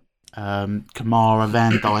Garcia, Kamara,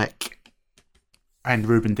 Van Dijk, and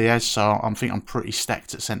Ruben Diaz. So I think I'm pretty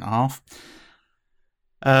stacked at centre half.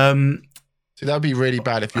 See, that would be really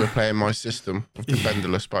bad if you were playing my system of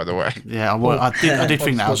Defenderless, by the way. Yeah, I did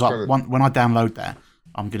think that. I was like, when I download that,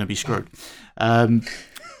 I'm going to be screwed.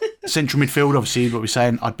 Central midfield, obviously, what we're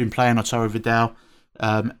saying, I'd been playing Arturo Vidal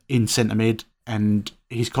in centre mid, and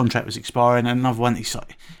his contract was expiring. And another one,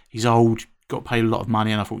 he's old, got paid a lot of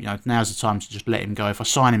money, and I thought, now's the time to just let him go. If I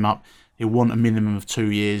sign him up, he'll want a minimum of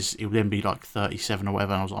 2 years. He'll then be like 37 or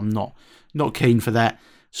whatever. And I was like, I'm not keen for that.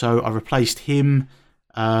 So I replaced him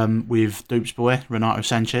with Dupes boy, Renato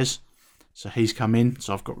Sanchez. So he's come in.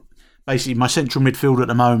 So I've got basically my central midfield at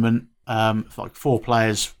the moment, like 4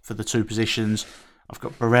 players for the 2 positions. I've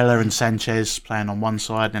got Barella and Sanchez playing on one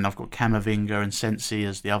side, and then I've got Camavinga and Sensi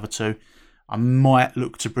as the other 2. I might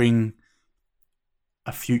look to bring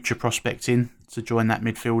a future prospect in to join that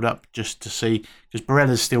midfield up just to see, because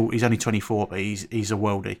Barella's he's only 24, but he's a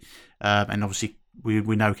worldie. And obviously we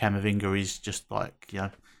know Camavinga is just like,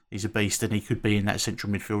 he's a beast, and he could be in that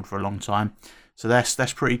central midfield for a long time. So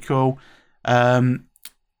that's pretty cool.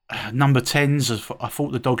 Number 10s, I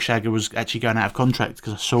thought the Dog Shagger was actually going out of contract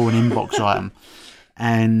because I saw an inbox item,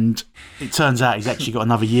 and it turns out he's actually got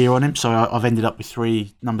another year on him. So I've ended up with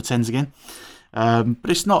 3 number 10s again. But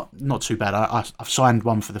it's not too bad. I've signed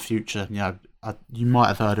one for the future. You might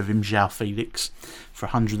have heard of him, João Felix, for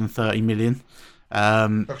 130 million.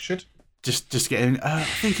 Structured? Just getting. I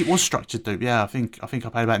think it was structured, dude. Yeah, I think I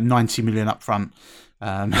paid about 90 million up front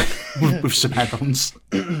with some add-ons.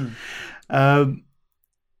 And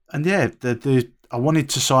yeah, I wanted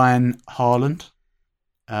to sign Haaland.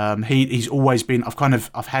 He's always been.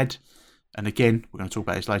 I've had, and again, we're going to talk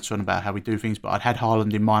about this later on about how we do things. But I'd had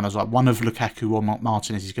Haaland in mind. I was like, one of Lukaku or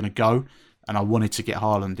Martinez is going to go, and I wanted to get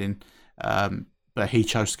Haaland in. But he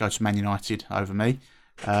chose to go to Man United over me.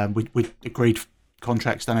 We agreed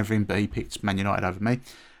contracts, done everything, but he picked Man United over me.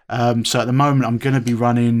 So at the moment, I'm going to be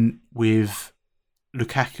running with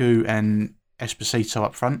Lukaku and Esposito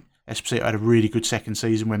up front. Esposito had a really good second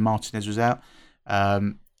season when Martinez was out.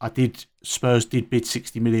 Spurs did bid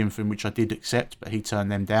 60 million for him, which I did accept, but he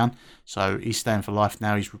turned them down. So he's staying for life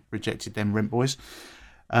now. He's rejected them rent boys.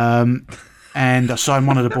 And I signed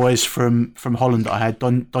one of the boys from Holland that I had,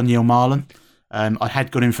 Doniel Marlon. I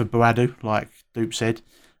had gone in for Boadu, like Dupe said.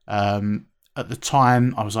 At the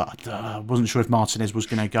time, I was like, I wasn't sure if Martinez was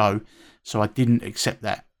going to go, so I didn't accept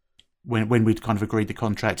that. When we'd kind of agreed the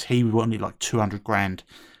contract, he wanted like 200 grand.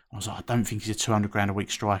 I was like, I don't think he's a 200 grand a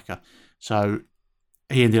week striker. So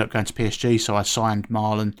he ended up going to PSG, so I signed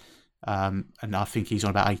Marlon, and I think he's on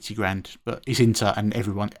about 80 grand. But he's Inter, and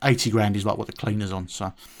 80 grand is like what the cleaner's on.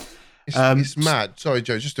 So it's mad. Sorry,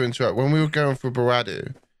 Joe, just to interrupt. When we were going for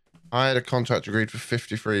Baradu, I had a contract agreed for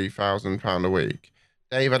 £53,000 a week.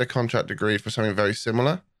 Dave had a contract agreed for something very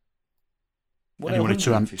similar. And he wanted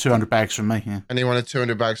 200 bags from me, yeah. And he wanted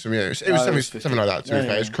 200 bags from you. It was something like that, to be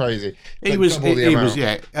fair. It was crazy. It was,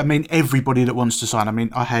 yeah. I mean, everybody that wants to sign. I mean,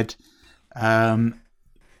 I had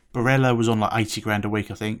Barella was on like 80 grand a week,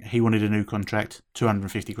 I think. He wanted a new contract,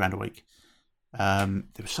 250 grand a week. There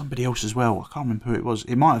was somebody else as well. I can't remember who it was.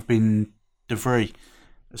 It might have been De Vrij.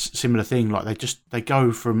 A similar thing. Like they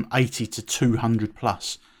go from 80 to 200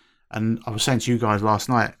 plus. And I was saying to you guys last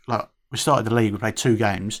night, like we started the league, we played 2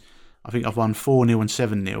 games. I think I've won 4-0 and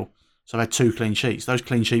 7-0. So I've had 2 clean sheets. Those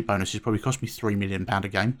clean sheet bonuses probably cost me £3 million a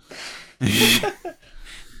game. It's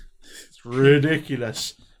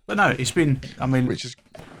ridiculous. But no, it's been, I mean,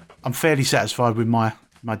 I'm fairly satisfied with my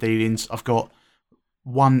dealings. I've got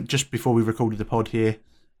one, just before we recorded the pod here,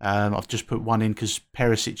 I've just put one in because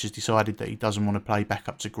Perisic has decided that he doesn't want to play back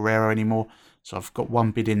up to Guerrero anymore. So I've got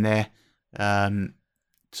one bid in there.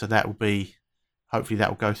 So that will be, hopefully that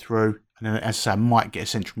will go through. And then, as I say, I might get a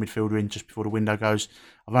central midfielder in just before the window goes.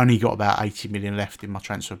 I've only got about 80 million left in my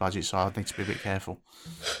transfer budget, so I need to be a bit careful.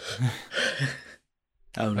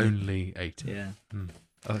 Only 80. Yeah.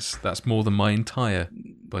 That's more than my entire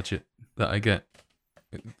budget that I get.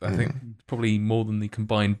 I think probably more than the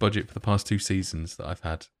combined budget for the past 2 seasons that I've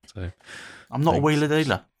had. So I'm not a wheeler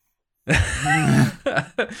dealer. I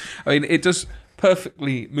mean, it does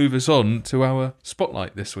perfectly move us on to our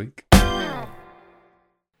spotlight this week.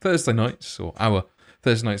 Thursday nights, or our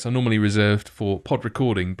Thursday nights, are normally reserved for pod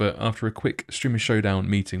recording, but after a quick Streamer Showdown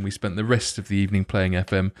meeting, we spent the rest of the evening playing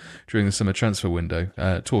FM during the summer transfer window,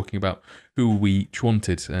 talking about who we each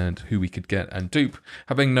wanted and who we could get and dupe,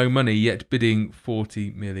 having no money yet bidding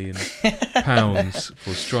 £40 million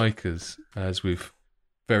for strikers, as we've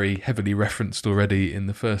very heavily referenced already in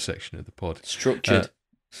the first section of the pod. Structured.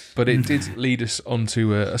 But it did lead us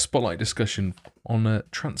onto a spotlight discussion on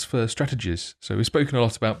transfer strategies. So we've spoken a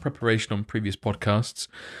lot about preparation on previous podcasts.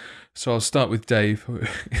 So I'll start with Dave, who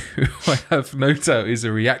I have no doubt is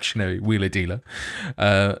a reactionary wheeler dealer,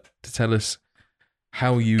 to tell us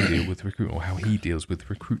how you deal with recruitment, or how he deals with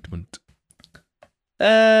recruitment.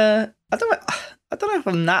 I don't know if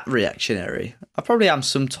I'm that reactionary. I probably am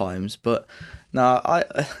sometimes, but no,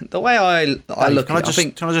 the way I look at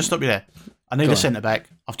it, can I just stop you there? I need a centre back.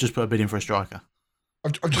 I've just put a bid in for a striker.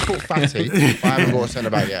 I've just bought Fatty. I haven't bought a centre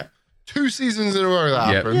back yet. 2 seasons in a row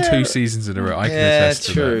that happened. Yeah, 2 seasons in a row. I can attest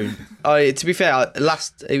to true. To be fair,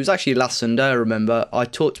 it was actually last Sunday, I remember. I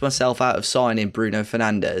talked myself out of signing Bruno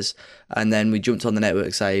Fernandes, and then we jumped on the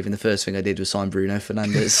network save, and the first thing I did was sign Bruno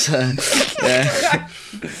Fernandes.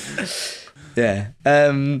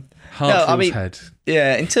 Hartfield's head.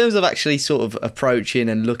 Yeah, in terms of actually sort of approaching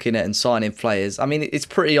and looking at and signing players, I mean, it's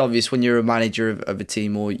pretty obvious when you're a manager of a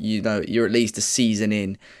team, or you're at least a season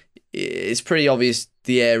in. It's pretty obvious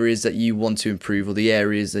the areas that you want to improve or the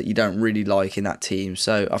areas that you don't really like in that team.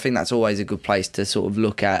 So I think that's always a good place to sort of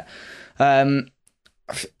look at.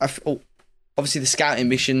 Obviously, the scouting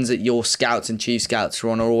missions that your scouts and chief scouts are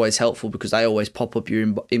on are always helpful because they always pop up your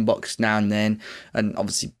inbox now and then. And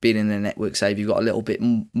obviously, being in a network save, you've got a little bit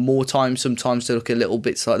more time sometimes to look at little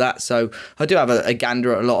bits like that. So I do have a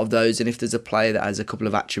gander at a lot of those. And if there's a player that has a couple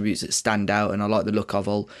of attributes that stand out and I like the look of,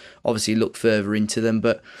 I'll obviously look further into them.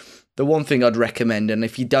 But the one thing I'd recommend, and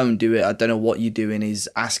if you don't do it, I don't know what you're doing, is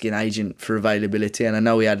asking agent for availability. And I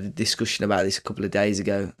know we had a discussion about this a couple of days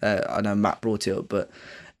ago. I know Matt brought it up, but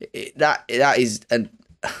that is, I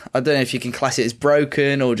don't know if you can class it as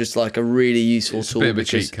broken or just like a really useful tool. It's a bit of a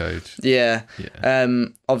cheat code. Yeah.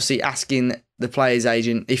 Obviously, asking the player's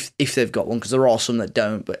agent if they've got one, because there are some that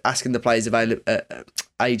don't, but asking the player's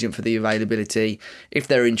agent for the availability. If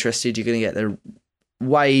they're interested, you're going to get their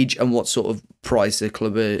wage and what sort of price the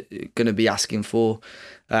club are going to be asking for.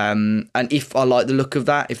 And if I like the look of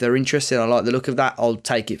that, if they're interested, I like the look of that, I'll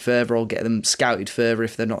take it further. I'll get them scouted further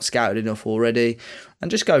if they're not scouted enough already, and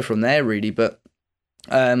just go from there, really. But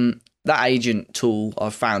that agent tool,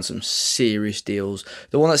 I've found some serious deals.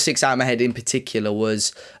 The one that sticks out in my head in particular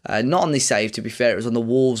was not on this save, to be fair, it was on the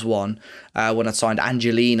Wolves one, when I signed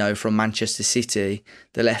Angelino from Manchester City,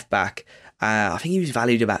 the left back. I think he was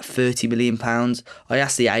valued about £30 million. I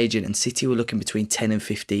asked the agent, and City were looking between 10 and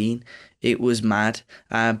 15. it was mad.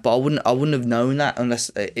 But I wouldn't have known that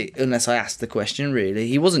unless I asked the question. Really,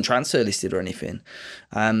 he wasn't transfer listed or anything.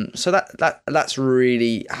 So that's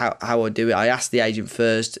really how I do it. I ask the agent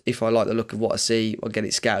first. If I like the look of what I see, I'll get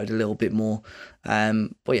it scouted a little bit more.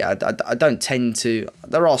 But yeah, I don't tend to.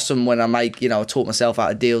 There are some when I make, I talk myself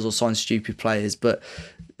out of deals or sign stupid players, but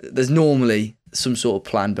there's normally some sort of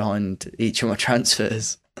plan behind each of my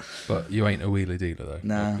transfers. But you ain't a wheeler dealer though.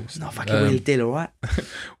 No, not fucking wheeler dealer, all right?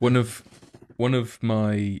 One of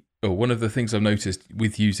the things I've noticed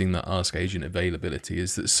with using that Ask Agent availability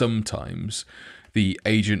is that sometimes the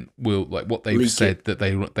agent will, like what they've said, that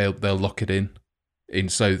they'll lock it in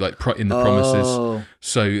so like in the promises.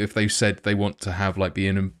 So if they said they want to have like be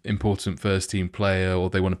an important first team player or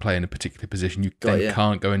they want to play in a particular position, you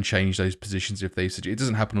can't go and change those positions if they suggest. It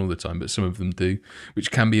doesn't happen all the time, but some of them do, which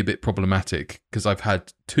can be a bit problematic because I've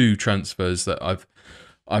had 2 transfers that I've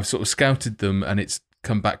sort of scouted them and it's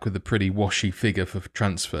come back with a pretty washy figure for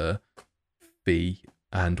transfer fee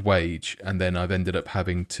and wage, and then I've ended up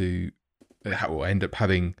having to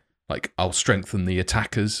I'll strengthen the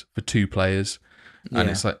attackers for 2 players.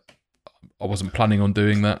 And it's like, I wasn't planning on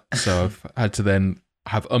doing that. So I've had to then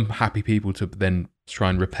have unhappy people to then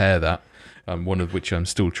try and repair that. One of which I'm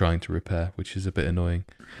still trying to repair, which is a bit annoying.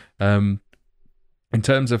 In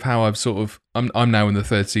terms of how I've I'm now in the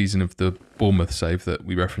 3rd season of the Bournemouth save that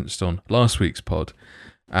we referenced on last week's pod.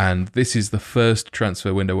 And this is the first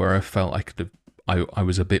transfer window where I felt I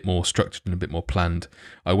was a bit more structured and a bit more planned.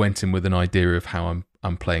 I went in with an idea of how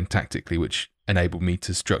I'm playing tactically, which enabled me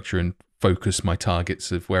to structure and focus my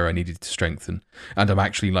targets of where I needed to strengthen. And I'm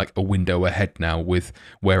actually like a window ahead now with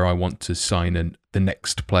where I want to sign the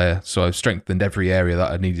next player. So I've strengthened every area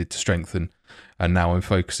that I needed to strengthen. And now I'm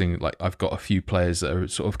focusing, like I've got a few players that are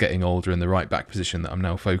sort of getting older in the right back position that I'm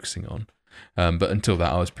now focusing on. But until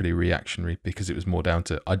that, I was pretty reactionary because it was more down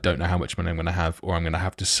to, I don't know how much money I'm going to have or I'm going to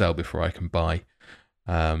have to sell before I can buy.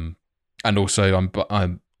 And also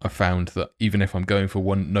I found that even if I'm going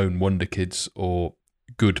for known wonder kids or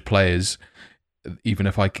good players, even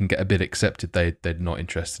if I can get a bid accepted, they're not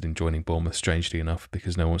interested in joining Bournemouth, strangely enough,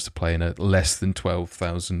 because no one wants to play in a less than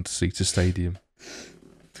 12,000 seater stadium.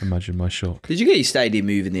 Imagine my shock. Did you get your stadium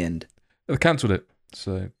move in the end? They cancelled it,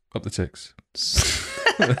 so up the ticks.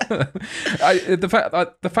 The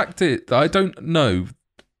fact is, I don't know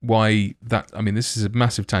why that. I mean, this is a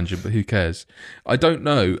massive tangent, but who cares? I don't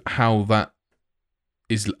know how that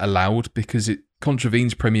is allowed because it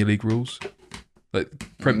contravenes Premier League rules. Like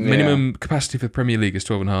minimum capacity for the Premier League is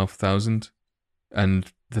 12,500, and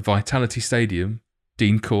the Vitality Stadium,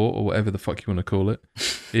 Dean Court or whatever the fuck you want to call it,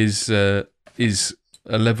 is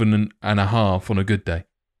 11.5 on a good day.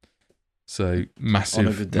 So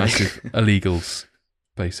massive illegals,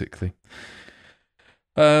 basically.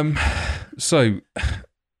 So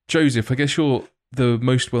Joseph, I guess you're the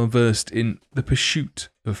most well versed in the pursuit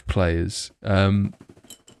of players, and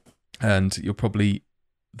you're probably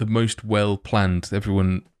the most well planned.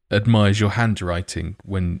 Everyone admires your handwriting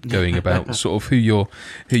when going about sort of who you're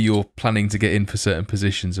planning to get in for certain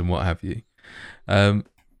positions and what have you.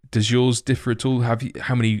 Does yours differ at all?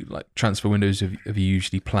 How many like transfer windows have you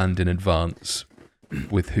usually planned in advance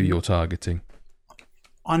with who you're targeting?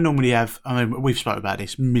 I normally have. I mean, we've spoken about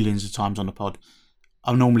this millions of times on the pod.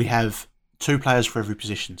 I normally have 2 players for every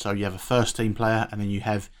position. So you have a first team player, and then you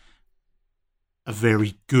have a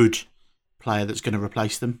very good player that's going to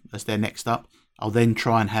replace them as their next up. I'll then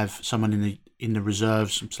try and have someone in the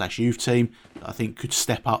reserves / youth team that I think could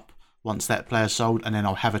step up once that player's sold, and then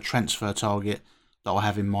I'll have a transfer target that I'll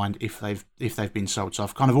have in mind if they've been sold. So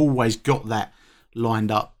I've kind of always got that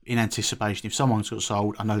lined up in anticipation. If someone's got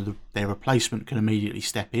sold, I know their replacement can immediately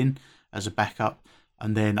step in as a backup,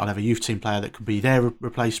 and then I'll have a youth team player that could be their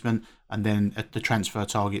replacement, and then the transfer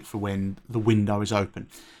target for when the window is open.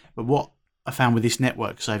 But what I found with this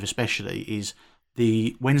network save especially is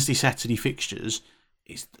the Wednesday, Saturday fixtures.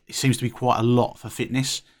 It seems to be quite a lot for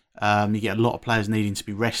fitness. You get a lot of players needing to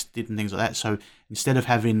be rested and things like that. So instead of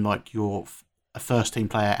having like a first team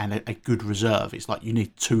player and a good reserve, it's like you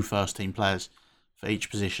need 2 first team players for each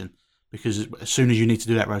position, because as soon as you need to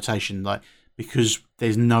do that rotation, like because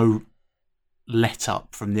there's no let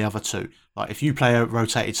up from the other 2. Like if you play a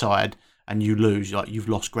rotated side and you lose, like you've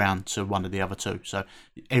lost ground to one of the other 2. So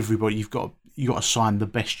everybody, you've got to assign the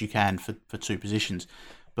best you can for 2 positions.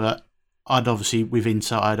 But I'd obviously with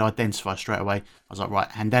Inter, I'd identify straight away. I was like, right,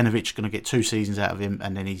 Handanovic going to get 2 seasons out of him,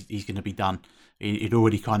 and then he's going to be done. He'd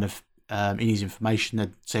already kind of in his information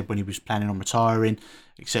had said when he was planning on retiring,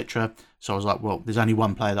 etc. So I was like, well, there's only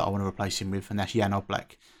one player that I want to replace him with, and that's Jan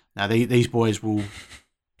Oblak. Now these boys will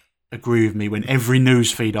agree with me when every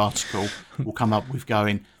newsfeed article will come up with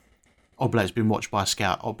going, Oblak's been watched by a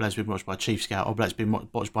scout, Oblak's been watched by a chief scout, Oblak's been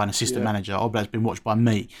watched by an assistant manager, Oblak's been watched by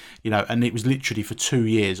me, and it was literally for 2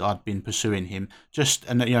 years I'd been pursuing him.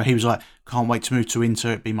 And he was like, can't wait to move to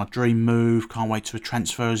Inter, it'd be my dream move, can't wait to a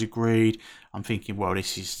transfer as agreed. I'm thinking, well,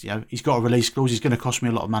 this is, he's got a release clause, he's going to cost me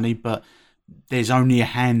a lot of money, but there's only a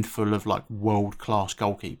handful of like world-class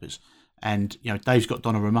goalkeepers. And, Dave's got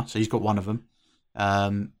Donnarumma, so he's got one of them.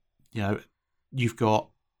 You've got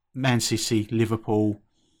Man City, Liverpool,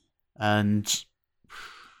 and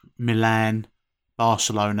Milan,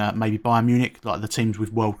 Barcelona, maybe Bayern Munich, like the teams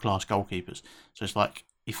with world-class goalkeepers. So it's like,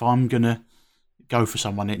 if I'm going to go for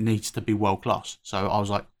someone, it needs to be world-class. So I was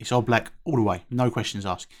like, it's Oblak all the way, no questions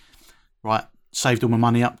asked. Right, saved all my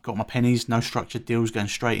money up, got my pennies, no structured deals, going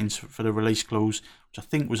straight in for the release clause, which I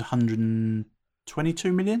think was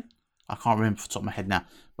 122 million. I can't remember off the top of my head now.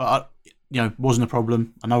 But, wasn't a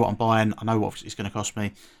problem. I know what I'm buying. I know what it's going to cost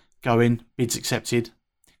me. Go in, bids accepted.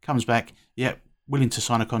 Comes back, willing to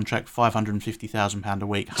sign a contract, £550,000 a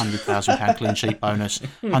week, £100,000 clean sheet bonus,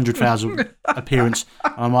 100,000 appearance.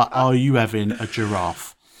 And I'm like, are you having a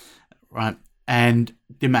giraffe? Right? And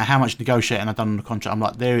didn't matter how much negotiating I'd done on the contract, I'm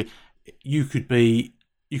like, you could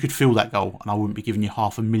fill that goal and I wouldn't be giving you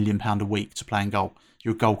 £500,000 a week to play in goal.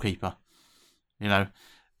 You're a goalkeeper,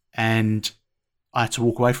 and I had to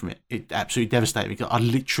walk away from it. It absolutely devastated me because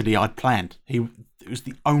I'd planned. It was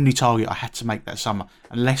the only target I had to make that summer.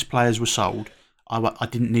 Unless players were sold, I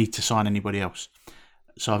didn't need to sign anybody else.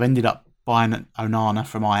 So I've ended up buying Onana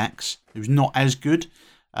from Ajax, who's not as good,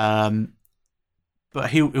 but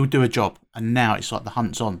he'll do a job. And now it's like the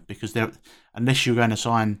hunt's on because unless you're going to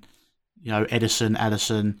sign, Ederson,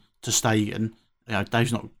 Alisson, Ter Stegen,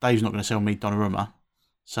 Dave's not going to sell me Donnarumma.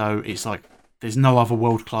 So it's like there's no other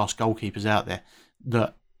world-class goalkeepers out there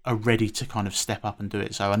that are ready to kind of step up and do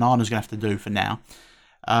it. So Onana's going to have to do for now.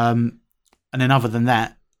 And then other than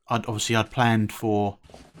that, I'd planned for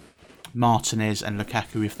Martinez and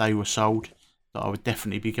Lukaku if they were sold, that I would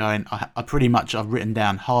definitely be going. I've written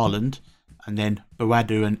down Haaland and then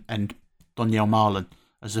Boadu and Donyell Malen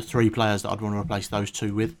as the three players that I'd want to replace those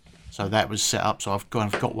two with. So that was set up. So I've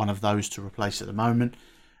got one of those to replace at the moment.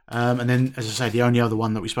 And then, as I say, the only other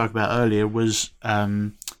one that we spoke about earlier was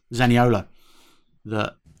Zaniolo,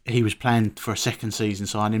 that he was planned for a second season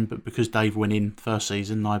signing, but because Dave went in first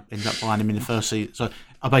season, I ended up buying him in the first season. So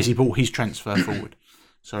I basically brought his transfer forward.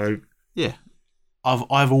 So yeah,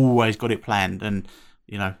 I've always got it planned, and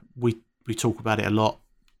we talk about it a lot.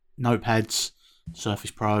 Notepads,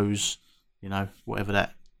 Surface Pros, whatever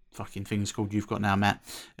that fucking thing's called you've got now, Matt.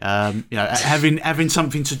 Having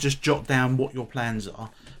something to just jot down what your plans are,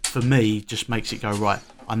 for me, just makes it go right.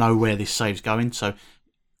 I know where this save's going. So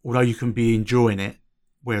although you can be enjoying it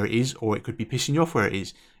where it is, or it could be pissing you off where it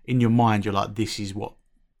is, in your mind you're like, this is what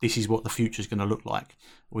the future's going to look like.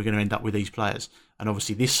 We're going to end up with these players. And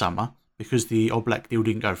obviously this summer, because the Oblak deal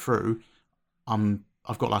didn't go through,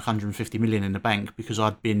 I've got like 150 million in the bank because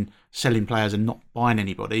I'd been selling players and not buying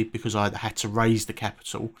anybody because I had to raise the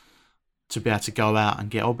capital to be able to go out and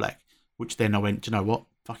get Oblak. Which then I went, you know what?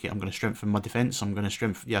 Fuck it, I'm going to strengthen my defence. I'm going to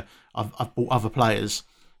strengthen. I've bought other players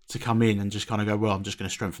to come in and just kind of go, well, I'm just going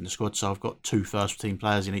to strengthen the squad. So I've got 2 first-team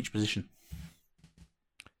players in each position.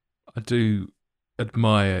 I do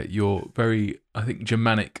admire your very, I think,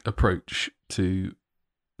 Germanic approach to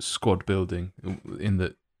squad building, in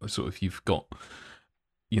that sort of you've got,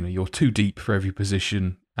 you're too deep for every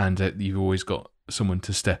position, and you've always got someone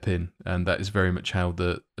to step in, and that is very much how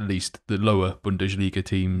at least the lower Bundesliga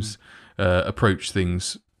teams approach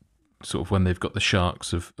things. Sort of when they've got the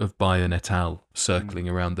sharks of Bayern et al. Circling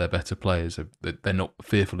around their better players, they're not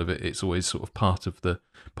fearful of it. It's always sort of part of the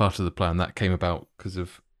plan. That came about because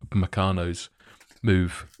of Meccano's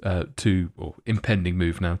move or impending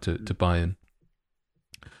move now to Bayern.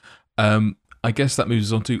 I guess that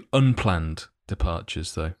moves us on to unplanned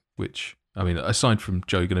departures, though, which, I mean, aside from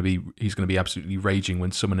Joe, he's going to be absolutely raging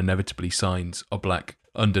when someone inevitably signs Oblak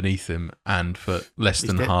underneath him and for less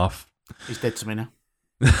than half. He's dead to me now.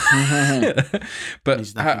 But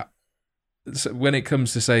so when it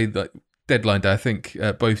comes to, say, like deadline day, I think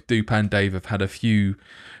both Dupe and Dave have had a few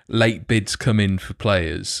late bids come in for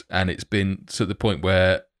players, and it's been to the point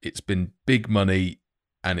where it's been big money,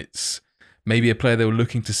 and it's maybe a player they were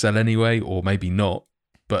looking to sell anyway, or maybe not,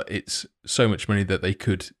 but it's so much money that they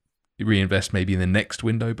could reinvest maybe in the next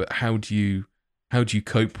window. But how do you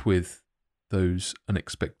cope with those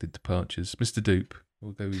unexpected departures? Mr. Dupe,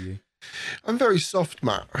 we'll go with you. I'm very soft,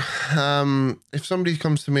 Matt. If somebody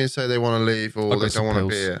comes to me and say they want to leave or they don't want to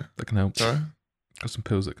be here, that can help. Sorry? Got some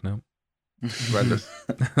pills that can help. Horrendous.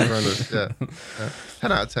 Yeah.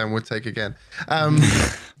 10 out of 10 would take again.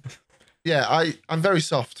 Yeah, I'm very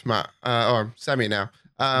soft, Matt. Or I'm semi now.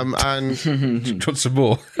 And Want some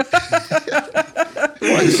more?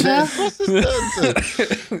 what's this turn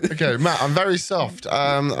to? Okay, Matt, I'm very soft.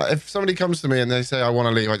 If somebody comes to me and they say I want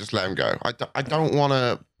to leave, I just let them go. I don't want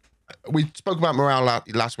to. We spoke about morale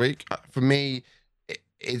last week. For me,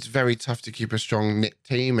 it's very tough to keep a strong knit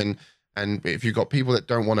team, and if you've got people that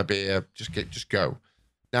don't want to be here, just go.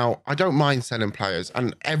 Now, I don't mind selling players,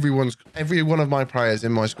 and every one of my players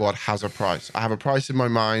in my squad has a price. I have a price in my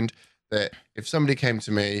mind that if somebody came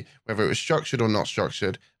to me, whether it was structured or not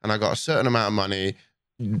structured, and I got a certain amount of money,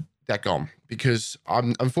 they're gone. Because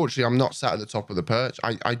unfortunately, I'm not sat at the top of the perch.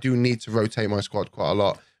 I do need to rotate my squad quite a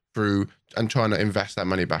lot through and trying to invest that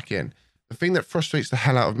money back in. The thing that frustrates the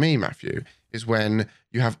hell out of me, Matthew, is when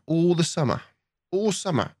you have all summer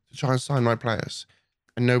to try and sign my players,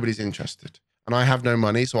 and nobody's interested. And I have no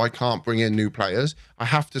money, so I can't bring in new players. I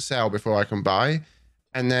have to sell before I can buy.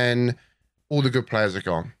 And then all the good players are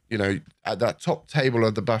gone. You know, at that top table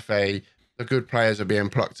of the buffet, the good players are being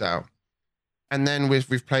plucked out. And then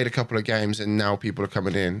we've played a couple of games and now people are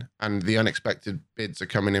coming in and the unexpected bids are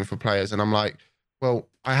coming in for players. And I'm like, well,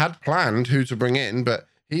 I had planned who to bring in, but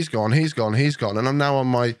he's gone. And I'm now on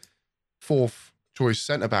my 4th choice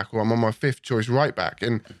centre-back, or I'm on my 5th choice right-back.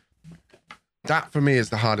 And that for me is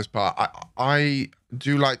the hardest part. I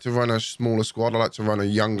do like to run a smaller squad. I like to run a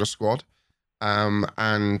younger squad.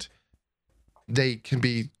 And they can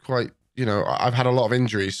be quite, you know, I've had a lot of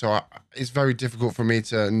injuries, so it's very difficult for me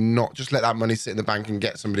to not just let that money sit in the bank and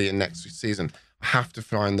get somebody in next season. I have to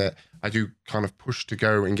find that I do kind of push to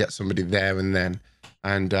go and get somebody there and then.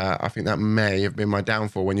 And I think that may have been my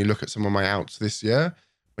downfall when you look at some of my outs this year,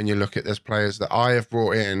 when you look at there's players that I have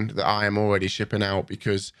brought in that I am already shipping out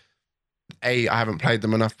because I haven't played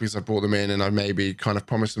them enough because I brought them in and I maybe kind of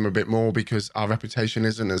promised them a bit more because our reputation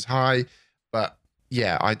isn't as high. But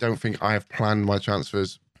yeah, I don't think I have planned my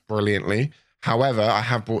transfers brilliantly. However, I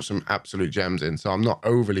have brought some absolute gems in, so I'm not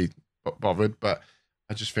overly bothered, but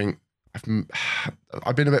I just think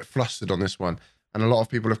I've been a bit flustered on this one. And a lot of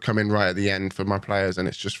people have come in right at the end for my players and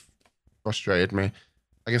it's just frustrated me.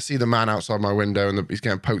 I can see the man outside my window and he's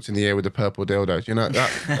getting poked in the ear with the purple dildo. You know,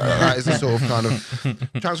 that is the sort of kind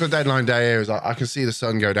of transfer deadline day here. Is I can see the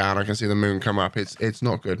sun go down. I can see the moon come up. It's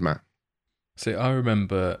not good, man. See, I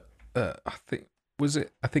remember, I think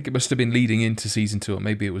it must have been leading into season 2, or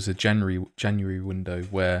maybe it was a January window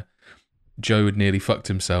where Joe had nearly fucked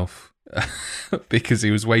himself because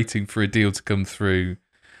he was waiting for a deal to come through.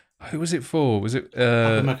 Who was it for? Was it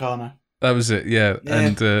Meccano? That was it, yeah.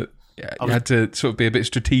 And you had to sort of be a bit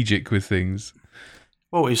strategic with things.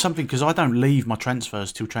 Well, it's something because I don't leave my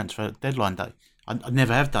transfers till transfer deadline day. I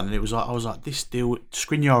never have done, and it was like I was like, this deal,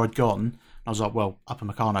 Skriniar had gone. And I was like, well,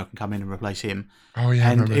 Meccano can come in and replace him. Oh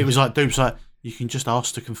yeah, and it was like Dupe's like, you can just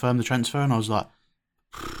ask to confirm the transfer, and I was like,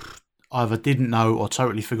 I either didn't know or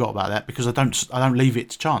totally forgot about that because I don't leave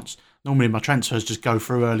it to chance. Normally my transfers just go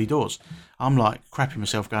through early doors. I'm like crapping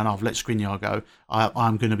myself going, I've let Skriniar go.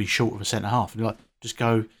 I'm going to be short of a centre half. And like, just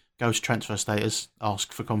go to transfer status,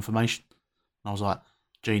 ask for confirmation. And I was like,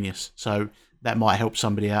 genius. So that might help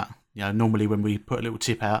somebody out. You know, normally when we put a little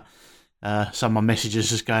tip out, some of my messages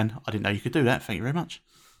just going, I didn't know you could do that. Thank you very much.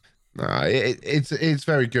 No, it's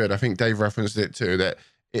very good. I think Dave referenced it too, that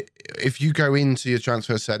if you go into your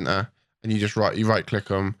transfer centre and you just right click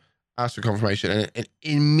them, ask for confirmation, and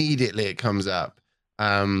immediately it comes up.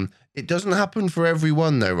 It doesn't happen for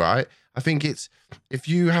everyone though, right? I think it's if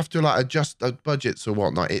you have to like adjust the budgets or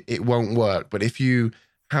whatnot, it won't work. But if you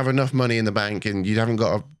have enough money in the bank and you haven't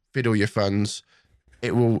got to fiddle your funds,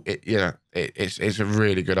 it will. It's a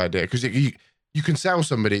really good idea because you can sell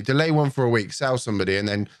somebody, delay one for a week, sell somebody, and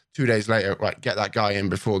then 2 days later, right, get that guy in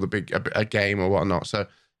before the big a game or whatnot. So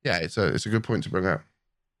yeah, it's a good point to bring up.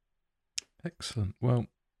 Excellent. Well,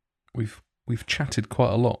 we've chatted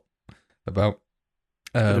quite a lot about.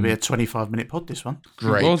 It'll be a 25-minute pod, this one.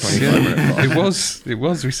 Great. It was, 25-minute pod. It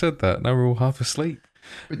was. We said that. Now we're all half asleep.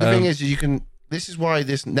 But the thing is, this is why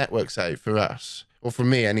this network save for us, or for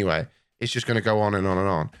me anyway, it's just going to go on and on and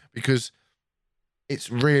on because it's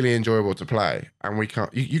really enjoyable to play, and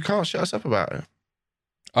you can't shut us up about it.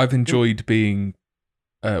 I've enjoyed being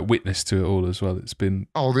witness to it all as well. It's been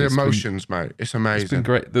the emotions, mate. It's amazing. It's been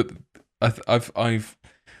great.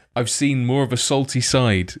 I've seen more of a salty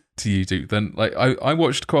side to you, Duke, than like I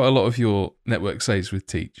watched quite a lot of your network saves with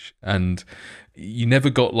Teach, and you never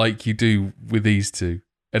got like you do with these two.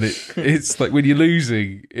 And it's like when you're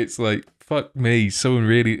losing, it's like fuck me. Someone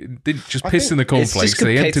really didn't just piss in the cornflakes.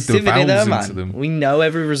 They emptied the vowels into them. We know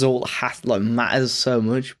every result matters so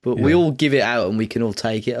much, but we all give it out and we can all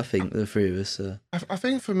take it. I think the three of us. I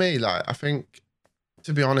think for me, like I think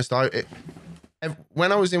to be honest,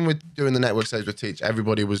 when I was in with doing the network saves with Teach,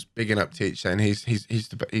 everybody was bigging up Teach, saying he's he's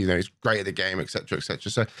great at the game, etc.,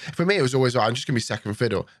 etc. So for me, it was always, I'm just gonna be second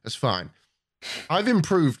fiddle. That's fine. I've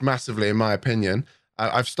improved massively, in my opinion.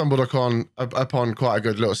 I've stumbled upon quite a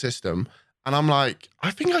good little system, and I'm like, I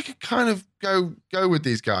think I could kind of go with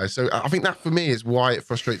these guys. So I think that for me is why it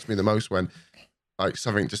frustrates me the most when like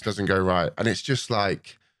something just doesn't go right, and it's just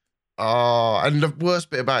like. Oh, and the worst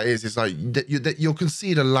bit about it is like you'll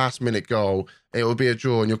concede a last-minute goal. It will be a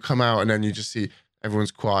draw, and you'll come out, and then you just see everyone's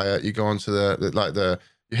quiet. You go on to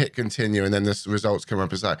you hit continue, and then the results come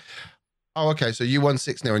up. It's like, oh, okay, so you won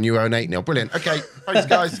 6-0 and you own 8-0. Brilliant. Okay, thanks,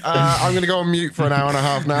 guys. I'm going to go on mute for an hour and a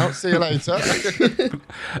half now. See you later.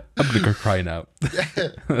 I'm going to go cry now.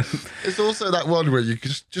 Yeah. It's also that one where you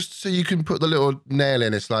just so you can put the little nail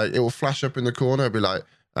in. It's like it will flash up in the corner. It'll be like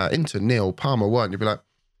Inter 0, Parma 1. You'll be like.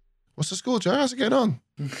 What's the score, Joe? How's it going on?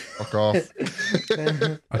 Fuck off.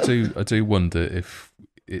 I do wonder if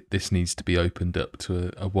this needs to be opened up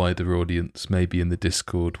to a wider audience, maybe in the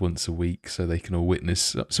Discord once a week, so they can all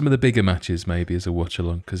witness some of the bigger matches, maybe as a watch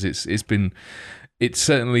along. Because it's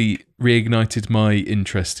certainly reignited my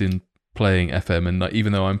interest in playing FM, and like,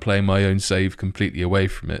 even though I'm playing my own save completely away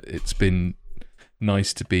from it, it's been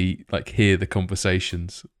nice to be like hear the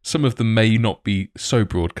conversations. Some of them may not be so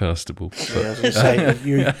broadcastable. But, I was going to say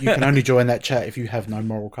you can only join that chat if you have no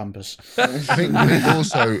moral compass. I think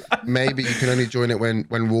also maybe you can only join it when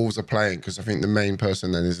Wolves are playing, because I think the main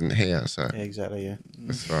person then isn't here. So yeah, exactly. Yeah,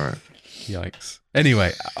 that's right. Yikes.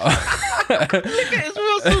 Anyway, look at his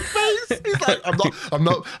Russell face. He's like, I'm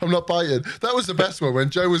not biting. That was the best one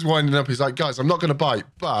when Joe was winding up. He's like, guys, I'm not going to bite,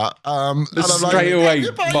 but straight away,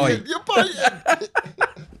 you're biting. You're biting.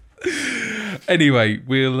 Anyway,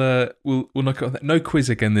 we'll knock it on that. No quiz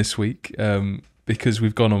again this week because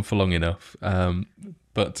we've gone on for long enough.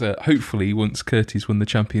 But hopefully, once Curtis won the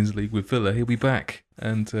Champions League with Villa, he'll be back,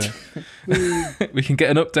 and we can get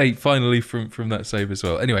an update finally from that save as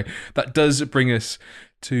well. Anyway, that does bring us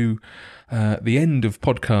to the end of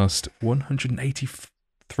podcast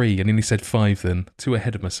 183. I nearly said 5 then, 2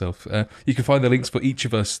 ahead of myself. You can find the links for each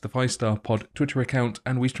of us, the 5-Star Pod Twitter account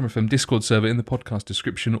and Weestream FM Discord server in the podcast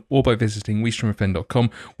description, or by visiting weestreamfm.com,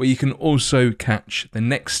 where you can also catch the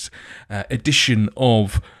next edition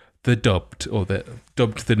of The Dubbed, or the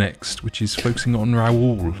Dubbed the Next, which is focusing on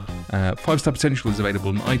Raul. 5-Star Potential is available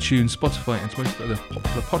on iTunes, Spotify, and most other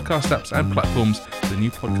popular podcast apps and platforms. The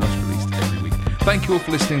new podcast released every week. Thank you all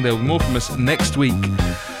for listening. There will be more from us next week.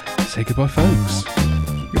 Say goodbye, folks.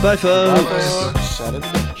 Goodbye, folks.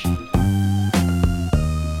 Saturday.